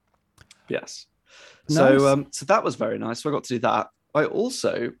headline. Yes. Nice. So that was very nice. So I got to do that. I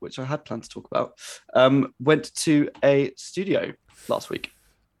also, which I had planned to talk about, went to a studio last week.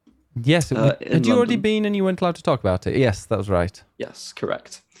 Yes. Had you already been and you weren't allowed to talk about it? Yes, that was right. Yes,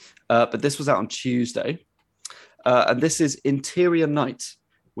 correct. But this was out on Tuesday. And this is Interior Night,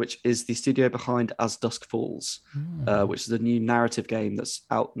 which is the studio behind As Dusk Falls, which is a new narrative game that's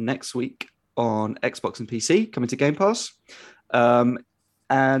out next week on Xbox and PC, coming to Game Pass.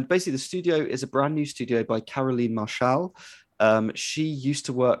 And basically, the studio is a brand new studio by Caroline Marchal. She used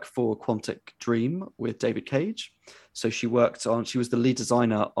to work for Quantic Dream with David Cage. So she was the lead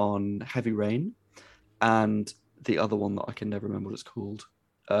designer on Heavy Rain and the other one that I can never remember what it's called,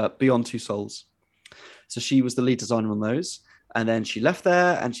 Beyond Two Souls. So she was the lead designer on those. And then she left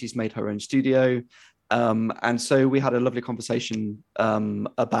there and she's made her own studio. And so we had a lovely conversation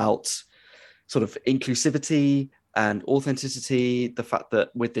about sort of inclusivity and authenticity, the fact that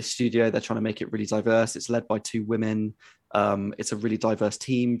with this studio, they're trying to make it really diverse. It's led by 2 women. It's a really diverse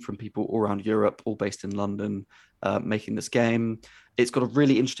team from people all around Europe, all based in London, making this game. It's got a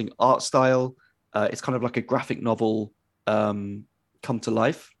really interesting art style. It's kind of like a graphic novel come to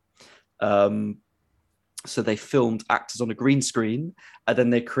life. So they filmed actors on a green screen, and then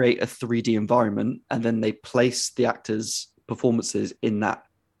they create a 3D environment, and then they place the actors' performances in that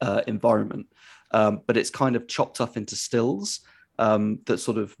environment. But it's kind of chopped up into stills that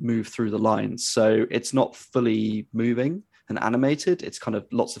sort of move through the lines. So it's not fully moving and animated. It's kind of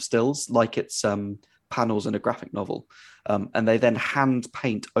lots of stills, like it's panels in a graphic novel. And they then hand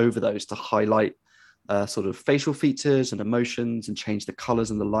paint over those to highlight sort of facial features and emotions and change the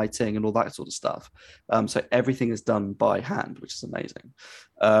colors and the lighting and all that sort of stuff. So everything is done by hand, which is amazing.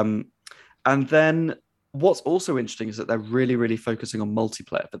 And then what's also interesting is that they're really, really focusing on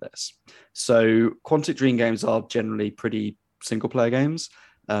multiplayer for this. So Quantic Dream games are generally pretty single player games.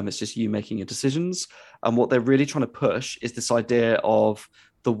 It's just you making your decisions. And what they're really trying to push is this idea of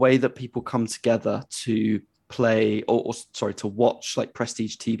the way that people come together to play to watch like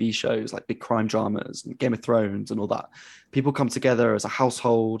prestige TV shows, like big crime dramas and Game of Thrones and all that. People come together as a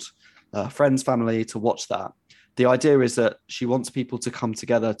household, friends, family to watch that. The idea is that she wants people to come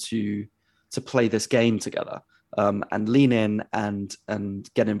together to play this game together and lean in and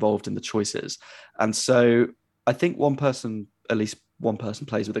get involved in the choices. And so I think at least one person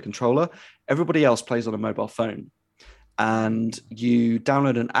plays with a controller. Everybody else plays on a mobile phone. And you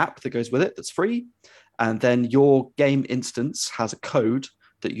download an app that goes with it that's free. And then your game instance has a code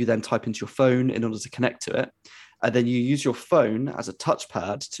that you then type into your phone in order to connect to it. And then you use your phone as a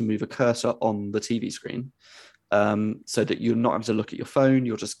touchpad to move a cursor on the TV screen. So that you're not having to look at your phone,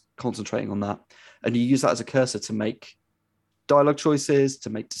 you're just concentrating on that. And you use that as a cursor to make dialogue choices, to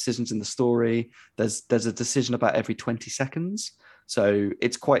make decisions in the story. There's a decision about every 20 seconds. So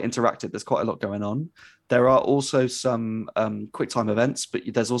it's quite interactive. There's quite a lot going on. There are also some quick time events, but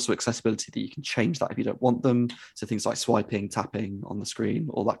there's also accessibility that you can change that if you don't want them. So things like swiping, tapping on the screen,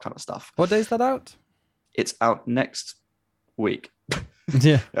 all that kind of stuff. What day is that out? It's out next week.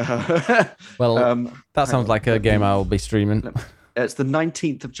 Yeah. Well, that sounds like a game I'll be streaming. It's the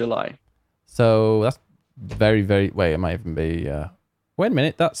 19th of July. So that's very, very... Wait, it might even be... Wait a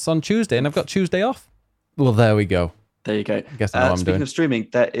minute, that's on Tuesday, and I've got Tuesday off. Well, there we go. There you go. I guess I know what I'm doing. Speaking of streaming,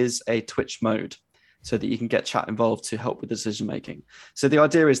 there is a Twitch mode so that you can get chat involved to help with decision making. So the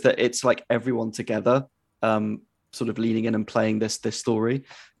idea is that it's like everyone together, sort of leaning in and playing this story,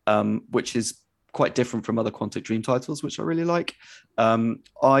 which is quite different from other Quantic Dream titles, which I really like.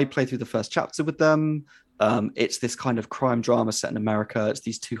 I played through the first chapter with them. It's this kind of crime drama set in America. It's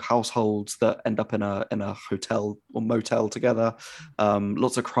these 2 households that end up in a hotel or motel together.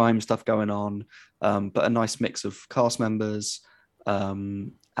 Lots of crime stuff going on, but a nice mix of cast members.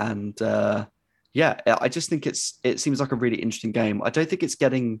 And yeah, I just think it seems like a really interesting game. I don't think it's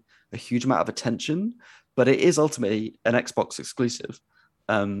getting a huge amount of attention, but it is ultimately an Xbox exclusive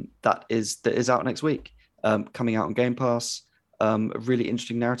that is out next week, coming out on Game Pass. A really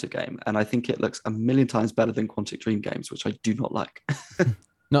interesting narrative game, and I think it looks a million times better than Quantic Dream games, which I do not like.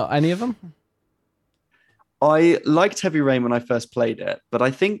 Not any of them? I liked Heavy Rain when I first played it, but I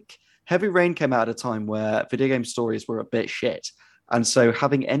think Heavy Rain came out at a time where video game stories were a bit shit. And so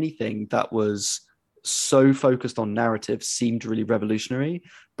having anything that was so focused on narrative seemed really revolutionary.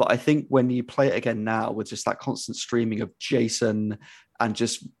 But I think when you play it again now with just that constant streaming of Jason and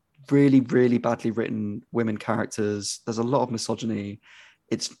just really, really badly written women characters, there's a lot of misogyny.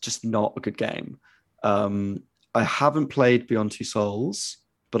 It's just not a good game. I haven't played Beyond Two Souls,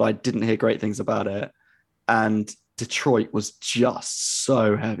 but I didn't hear great things about it. And Detroit was just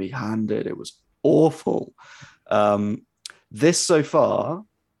so heavy-handed. It was awful. This so far,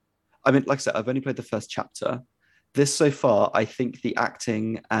 I mean, like I said, I've only played the first chapter. This so far, I think the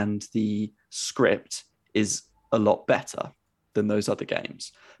acting and the script is a lot better than those other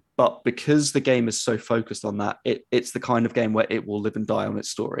games. But because the game is so focused on that, it's the kind of game where it will live and die on its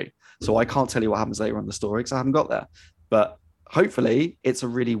story. So I can't tell you what happens later on in the story because I haven't got there. But hopefully it's a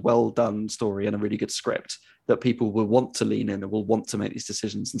really well done story and a really good script that people will want to lean in and will want to make these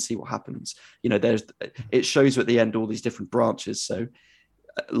decisions and see what happens. You know, it shows you at the end all these different branches. So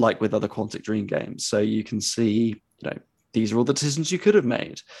like with other Quantic Dream games, so you can see, you know, these are all the decisions you could have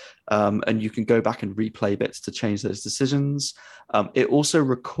made, and you can go back and replay bits to change those decisions. It also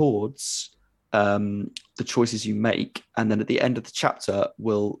records the choices you make, and then at the end of the chapter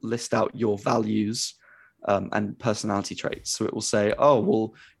will list out your values and personality traits. So it will say, oh,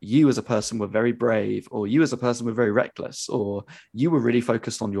 well, you as a person were very brave, or you as a person were very reckless, or you were really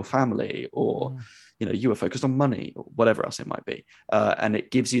focused on your family, or you know, you were focused on money, or whatever else it might be. And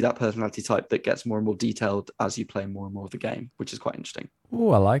it gives you that personality type that gets more and more detailed as you play more and more of the game, which is quite interesting. Oh,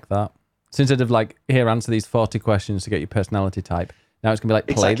 I like that. So instead of like, here, answer these 40 questions to get your personality type, now it's going to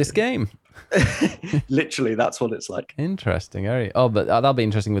be like, play this game. Literally, that's what it's like. Interesting. Oh, but that'll be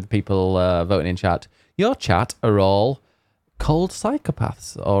interesting with people voting in chat. Your chat are all cold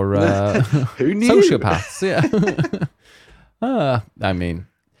psychopaths or who knew? Sociopaths. Yeah. I mean,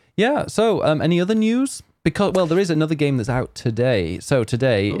 yeah. So, any other news? Because, well, there is another game that's out today. So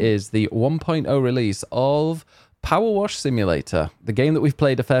today is the 1.0 release of Power Wash Simulator, the game that we've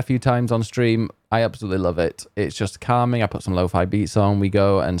played a fair few times on stream. I absolutely love it. It's just calming. I put some lo-fi beats on. We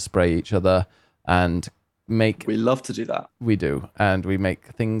go and spray each other and make... We love to do that. We do. And we make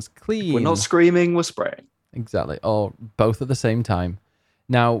things clean. If we're not screaming, we're spraying. Exactly. Or both at the same time.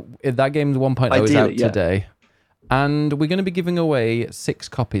 Now, that game 1.0 is out today. And we're going to be giving away 6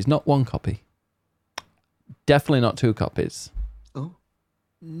 copies, not 1 copy. Definitely not 2 copies. Oh.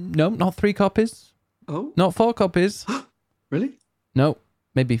 No, not 3 copies. Oh. Not 4 copies. Really? No,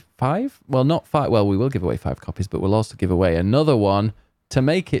 maybe 5? Well, not 5. Well, we will give away 5 copies, but we'll also give away another one to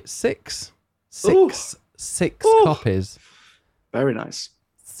make it 6. 6 copies. Very nice.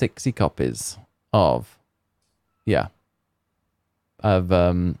 60 copies of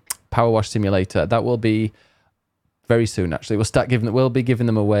Power Wash Simulator. That will be very soon, actually. We'll be giving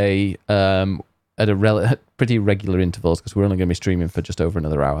them away at pretty regular intervals because we're only going to be streaming for just over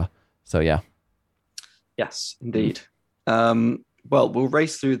another hour. So yeah. Yes, indeed. Well, we'll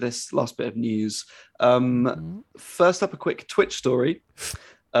race through this last bit of news. First up, a quick Twitch story.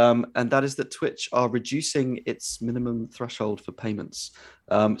 And that is that Twitch are reducing its minimum threshold for payments.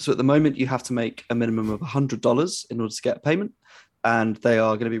 So at the moment, you have to make a minimum of $100 in order to get a payment. And they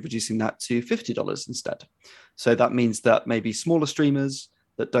are going to be reducing that to $50 instead. So that means that maybe smaller streamers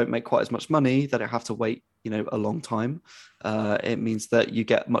that don't make quite as much money, that have to wait, a long time. It means that you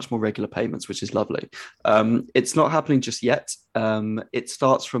get much more regular payments, which is lovely. It's not happening just yet. It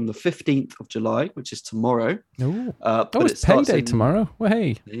starts from the 15th of July, which is tomorrow. It's payday tomorrow. Well,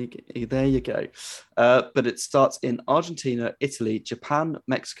 hey. There you go. But it starts in Argentina, Italy, Japan,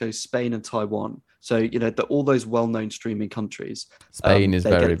 Mexico, Spain, and Taiwan. So, all those well-known streaming countries. Spain is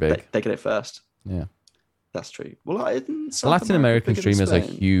very big. They get it first. Yeah. That's true. Well, Latin American streamers are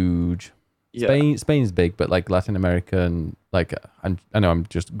huge. Yeah. Spain's big, but like Latin American, like I know I'm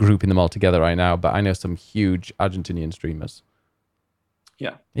just grouping them all together right now, but I know some huge Argentinian streamers.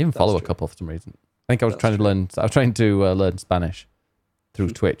 Yeah, I even follow a couple for some reason. I think I was trying to learn Spanish through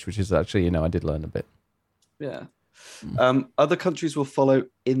Twitch, which is actually, I did learn a bit. Yeah. Other countries will follow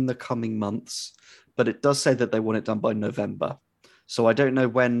in the coming months, but it does say that they want it done by November. So I don't know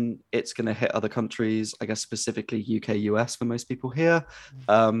when it's going to hit other countries, I guess specifically UK, US for most people here,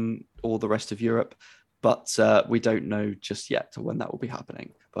 or the rest of Europe. but we don't know just yet when that will be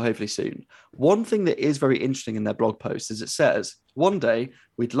happening, but hopefully soon. One thing that is very interesting in their blog post is it says, one day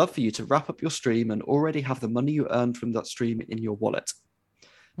we'd love for you to wrap up your stream and already have the money you earned from that stream in your wallet.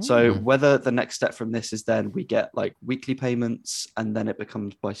 So whether the next step from this is then we get like weekly payments and then it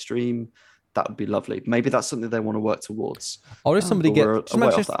becomes by stream, that would be lovely. Maybe that's something they want to work towards. Or if somebody just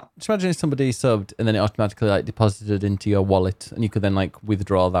imagine if somebody subbed and then it automatically like deposited into your wallet and you could then like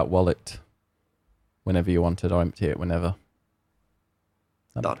withdraw that wallet whenever you wanted or empty it whenever.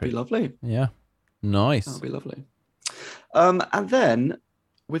 That'd be lovely. Yeah. Nice. That'd be lovely. And then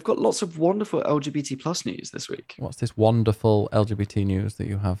we've got lots of wonderful LGBT plus news this week. What's this wonderful LGBT news that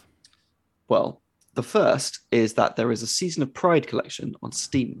you have? Well, the first is that there is a Season of Pride collection on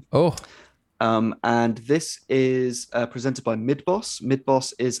Steam. Oh. And this is presented by Midboss.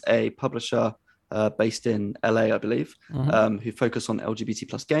 Midboss is a publisher based in LA, I believe, who focus on LGBT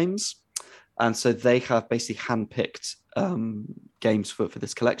plus games. And so they have basically handpicked games for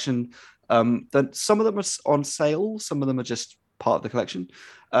this collection. Then some of them are on sale. Some of them are just part of the collection.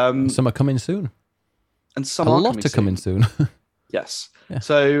 Some are coming soon. And some a are lot coming soon. Yes. Yeah.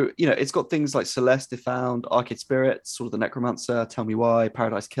 So, it's got things like Celeste, If Found, Arcade Spirits, sort of the Necromancer, Tell Me Why,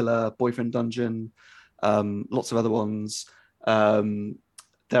 Paradise Killer, Boyfriend Dungeon, lots of other ones.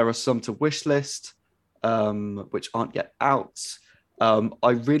 There are some to wishlist, which aren't yet out.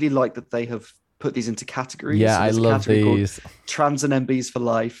 I really like that they have put these into categories. Yeah, so I love these. Trans and MBs for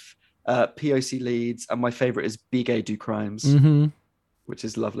life, POC leads, and my favorite is Be Gay, Do Crimes, which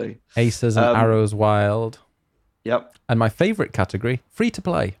is lovely. Aces and Arrows Wild. Yep. And my favorite category, free to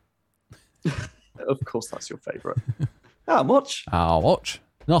play. Of course, that's your favorite. How much? How much?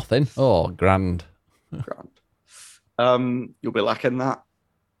 Nothing. Oh, grand. Grand. You'll be lacking that.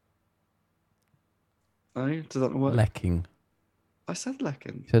 Oh, does that not work? Lecking. I said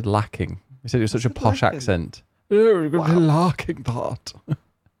lacking. You said lacking. You said it was such a posh lacking. accent. Oh, we're going to be lacking that.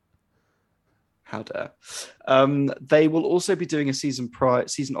 How dare. They will also be doing a Season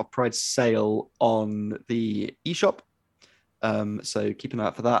of Pride sale on the eShop. So keep an eye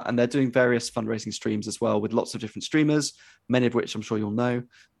out for that. And they're doing various fundraising streams as well with lots of different streamers, many of which I'm sure you'll know,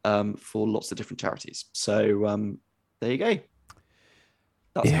 for lots of different charities. So there you go.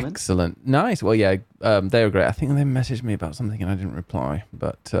 That's excellent. Nice. Well, yeah, they are great. I think they messaged me about something and I didn't reply.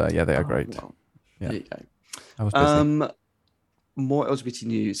 But yeah, they are great. Well, yeah. There you go. I was busy. More LGBT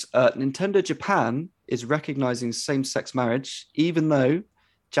news. Nintendo Japan is recognizing same-sex marriage, even though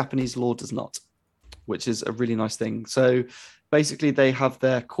Japanese law does not, which is a really nice thing. So basically, they have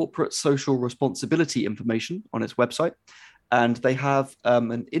their corporate social responsibility information on its website, and they have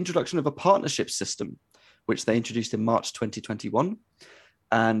an introduction of a partnership system, which they introduced in March 2021.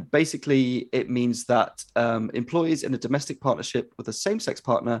 And basically, it means that employees in a domestic partnership with a same-sex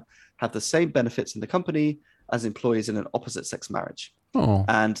partner have the same benefits in the company as employees in an opposite-sex marriage. Oh.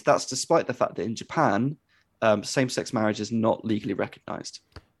 And that's despite the fact that in Japan, same-sex marriage is not legally recognized.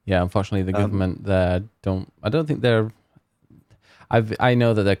 Yeah, unfortunately, the government there I don't think they're... I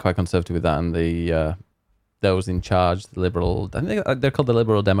know that they're quite conservative with that, and the those in charge, the Liberal... I think they're called the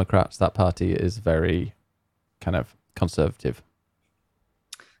Liberal Democrats. That party is very kind of conservative.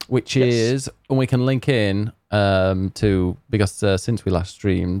 Which is, and we can link in to, because since we last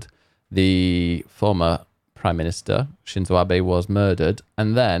streamed, the former Prime Minister, Shinzo Abe, was murdered.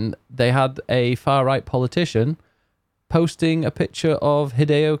 And then they had a far-right politician posting a picture of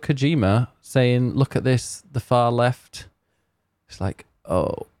Hideo Kojima saying, look at this, the far left. It's like,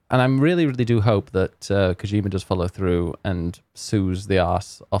 oh. And I really, really do hope that Kojima does follow through and sues the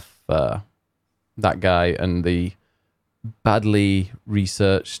arse off that guy and the badly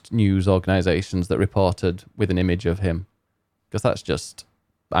researched news organizations that reported with an image of him, because that's just,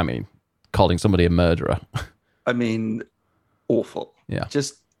 I mean, calling somebody a murderer. I mean, awful. Yeah,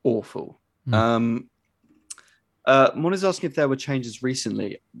 just awful. Mon is asking if there were changes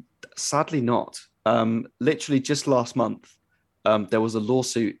recently. Sadly not. Literally just last month, there was a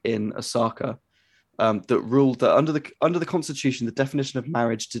lawsuit in Osaka that ruled that under the constitution, the definition of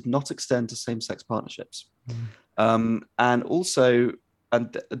marriage did not extend to same-sex partnerships. And also,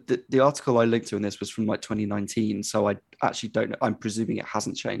 the article I linked to in this was from like 2019, so I actually don't know. I'm presuming it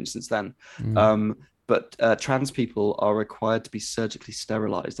hasn't changed since then. But trans people are required to be surgically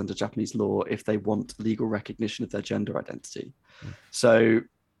sterilized under Japanese law if they want legal recognition of their gender identity. So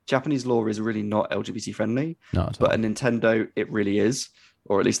Japanese law is really not LGBT friendly, but at Nintendo, it really is,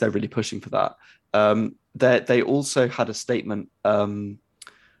 or at least they're really pushing for that. They also had a statement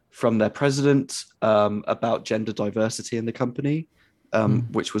from their president about gender diversity in the company.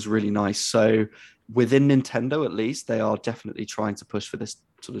 which was really nice. So within Nintendo, at least, they are definitely trying to push for this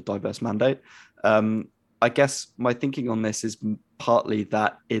sort of diverse mandate. I guess my thinking on this is partly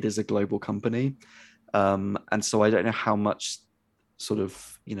that it is a global company. And so I don't know how much sort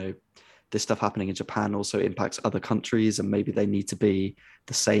of, this stuff happening in Japan also impacts other countries, and maybe they need to be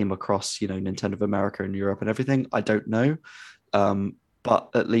the same across, Nintendo of America and Europe and everything. I don't know. But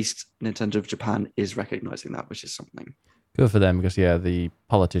at least Nintendo of Japan is recognizing that, which is something. Good for them, because the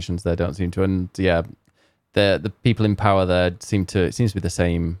politicians there don't seem to, and the people in power there it seems to be the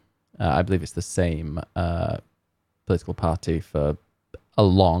same. I believe it's the same political party for a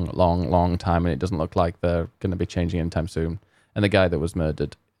long time, and it doesn't look like they're going to be changing anytime soon. And the guy that was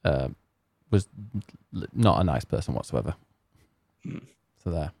murdered was not a nice person whatsoever.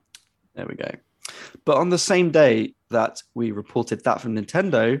 So there we go. But on the same day that we reported that from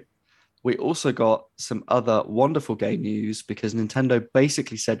Nintendo, we also got some other wonderful gay news, because Nintendo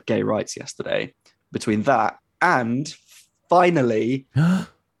basically said gay rights yesterday. Between that and finally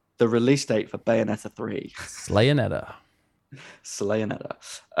the release date for Bayonetta 3. Slayonetta,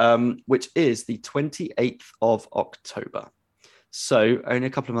 which is the 28th of October. So only a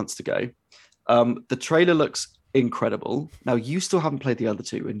couple of months to go. The trailer looks incredible. Now, you still haven't played the other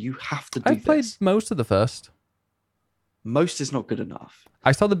two, and you have to do I've played most of the first. Most is not good enough.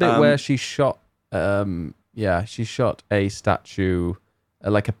 I saw the bit where she shot, she shot a statue,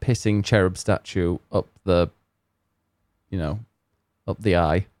 like a pissing cherub statue up the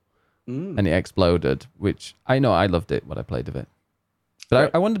eye, and it exploded, which I know I loved it when I played of it. But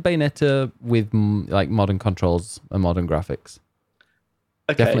right. I wanted Bayonetta with like modern controls and modern graphics.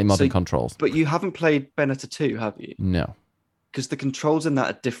 Okay, definitely modern controls. But you haven't played Bayonetta 2, have you? No. Because the controls in that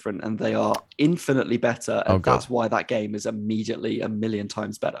are different, and they are infinitely better, and that's why that game is immediately a million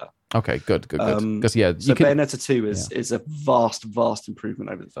times better. Okay, good. Because Bayonetta 2 is a vast improvement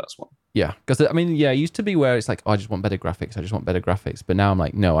over the first one. Yeah, because it used to be where it's like, I just want better graphics. But now I'm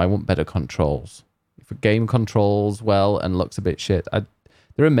like, no, I want better controls. If a game controls well and looks a bit shit,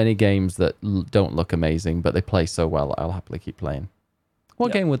 there are many games that don't look amazing, but they play so well, I'll happily keep playing.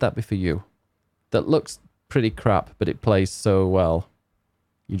 What game would that be for you? That looks pretty crap, but it plays so well,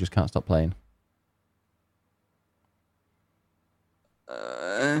 you just can't stop playing.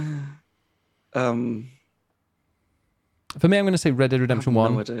 For me, I'm going to say Red Dead Redemption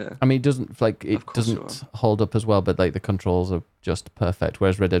 1. I mean, it doesn't hold up as well, but like the controls are just perfect.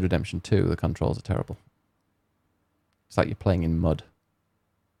 Whereas Red Dead Redemption 2, the controls are terrible. It's like you're playing in mud.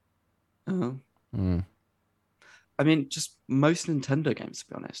 Oh. I mean, just most Nintendo games, to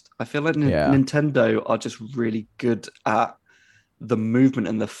be honest. I feel like Nintendo are just really good at the movement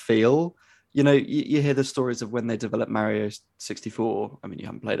and the feel. You hear the stories of when they developed Mario 64. I mean, you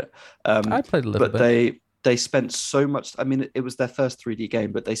haven't played it. I played a little bit. But they spent so much... I mean, it was their first 3D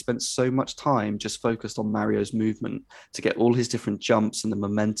game, but they spent so much time just focused on Mario's movement to get all his different jumps and the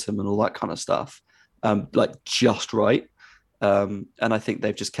momentum and all that kind of stuff, just right. And I think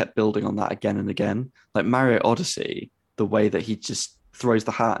they've just kept building on that again and again. Like Mario Odyssey, the way that he just throws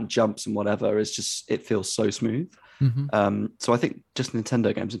the hat and jumps and whatever is just, it feels so smooth. Mm-hmm. So I think just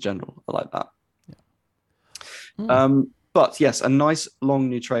Nintendo games in general are like that. Yeah. But yes, a nice long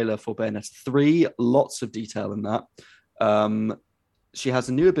new trailer for Bayonetta 3. Lots of detail in that. She has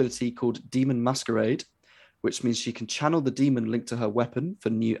a new ability called Demon Masquerade, which means she can channel the demon linked to her weapon for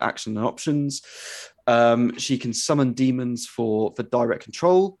new action and options. She can summon demons for direct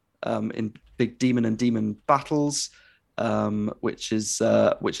control in big demon and demon battles, which is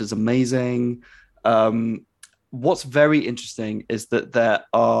amazing. What's very interesting is that there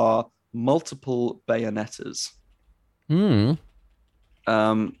are multiple Bayonettas.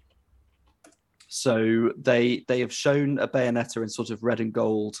 So they have shown a Bayonetta in sort of red and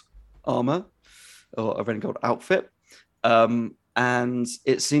gold armor, or a red and gold outfit. And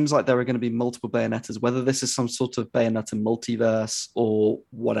it seems like there are going to be multiple Bayonettas. Whether this is some sort of Bayonetta multiverse or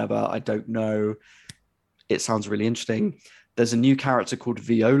whatever, I don't know. It sounds really interesting. There's a new character called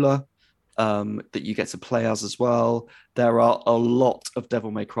Viola that you get to play as well. There are a lot of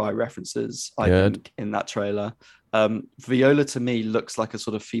Devil May Cry references, I think, in that trailer. Viola to me looks like a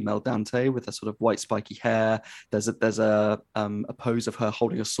sort of female Dante with a sort of white spiky hair. There's a pose of her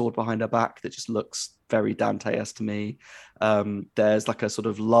holding a sword behind her back that just looks very Dante-esque to me. There's like a sort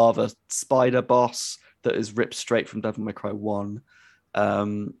of lava spider boss that is ripped straight from Devil May Cry 1.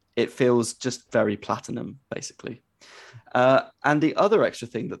 It feels just very Platinum, basically. And the other extra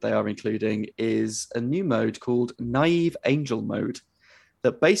thing that they are including is a new mode called Naive Angel Mode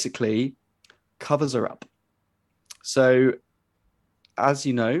that basically covers her up. So, as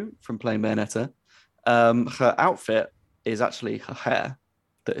you know from playing Bayonetta, her outfit is actually her hair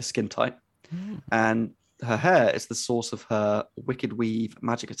that is skin tight. And her hair is the source of her wicked weave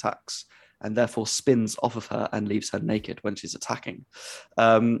magic attacks, and therefore spins off of her and leaves her naked when she's attacking.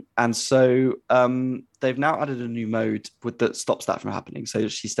 And so they've now added a new mode that stops that from happening, so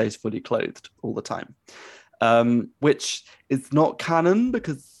she stays fully clothed all the time, which is not canon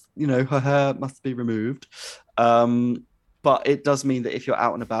because, you know, her hair must be removed. But it does mean that if you're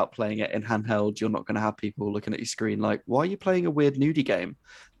out and about playing it in handheld, you're not going to have people looking at your screen like, why are you playing a weird nudie game?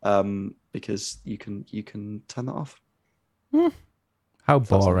 Because you can turn that off. How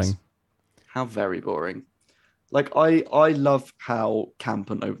boring. How very boring. Like, I love how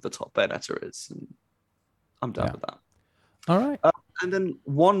camp and over the top Bayonetta is. And I'm done with that. All right. And then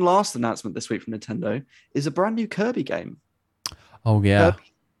one last announcement this week from Nintendo is a brand new Kirby game. Oh, yeah.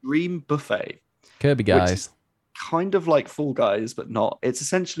 Kirby Dream Buffet. Kirby guys. Kind of like Fall Guys, but not. It's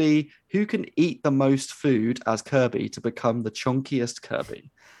essentially who can eat the most food as Kirby to become the chunkiest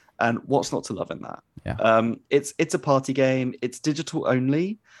Kirby. And what's not to love in that? Yeah. It's a party game. It's digital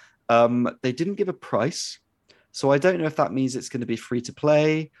only. They didn't give a price. So I don't know if that means it's going to be free to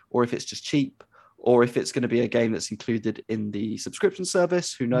play or if it's just cheap or if it's going to be a game that's included in the subscription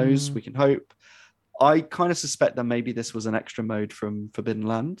service. Who knows? We can hope. I kind of suspect that maybe this was an extra mode from Forbidden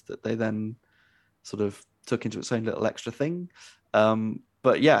Land that they then sort of took into its own little extra thing.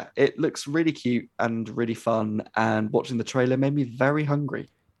 But yeah, it looks really cute and really fun. And watching the trailer made me very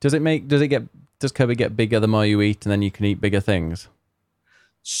hungry. Does Kirby get bigger the more you eat and then you can eat bigger things?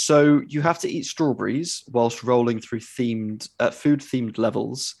 So you have to eat strawberries whilst rolling through food-themed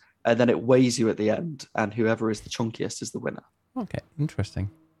levels, and then it weighs you at the end, and whoever is the chunkiest is the winner. Okay,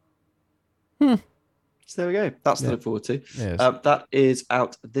 interesting. So there we go. That's to look forward to. Yes. That is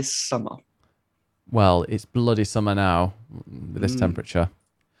out this summer. Well, it's bloody summer now with this temperature.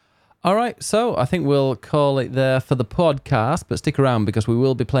 All right, so I think we'll call it there for the podcast, but stick around because we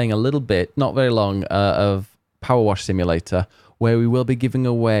will be playing a little bit, not very long, of Power Wash Simulator, where we will be giving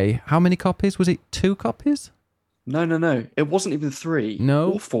away, how many copies? Was it 2 copies? No. It wasn't even 3.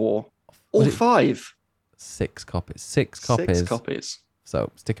 No? Or 4. Or 5. 6 copies. 6 copies. 6 copies. So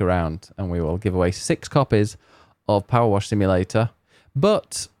stick around and we will give away 6 copies of Power Wash Simulator.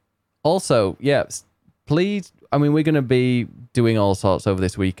 But also, please, I mean, we're going to be doing all sorts over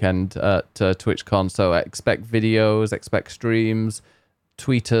this weekend at TwitchCon, so expect videos, expect streams,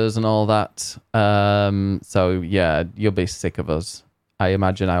 tweeters and all that. So yeah, you'll be sick of us. I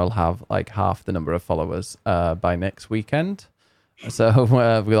imagine I will have like half the number of followers by next weekend. So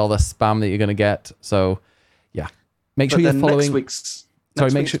with all the spam that you're going to get. So yeah, make sure you're following. Next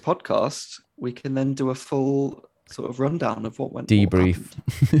week's podcast, we can then do a full sort of rundown of what went. Debrief.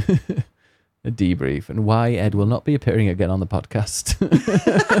 A debrief and why Ed will not be appearing again on the podcast.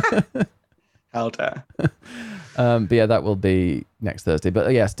 How dare. But yeah, that will be next Thursday.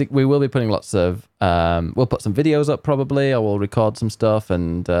 But yeah, we will be putting lots of we'll put some videos up probably, or we'll record some stuff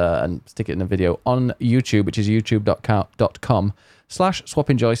and stick it in a video on YouTube, which is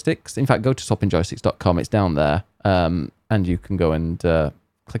youtube.com/swappingjoysticks. In fact, go to swappingjoysticks.com, it's down there. And you can go and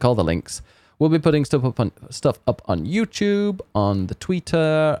click all the links. We'll be putting stuff up on YouTube, on the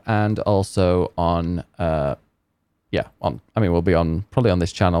Twitter, and also on we'll be probably on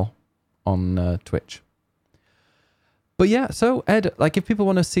this channel on Twitch. But yeah, so Ed, like if people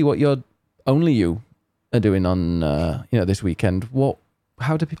want to see what only you are doing on this weekend,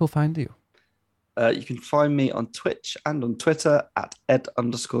 how do people find you? You can find me on Twitch and on Twitter at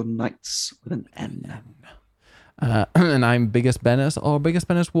ed_nights with an N. And I'm Biggest Bennis or Biggest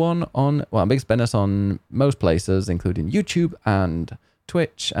Bennis 1 I'm Biggest Bennis on most places, including YouTube and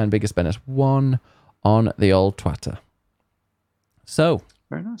Twitch, and Biggest Bennis 1 on the old Twitter. So,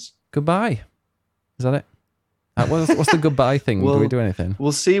 very nice. Goodbye. Is that it? What's the goodbye thing? Do we do anything?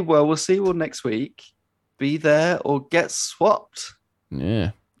 We'll see. Well, we'll see you next week. Be there or get swapped.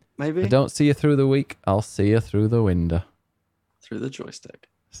 Yeah. Maybe. If I don't see you through the week, I'll see you through the window. Through the joystick.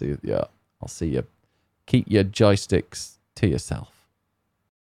 I'll see you. Keep your joysticks to yourself.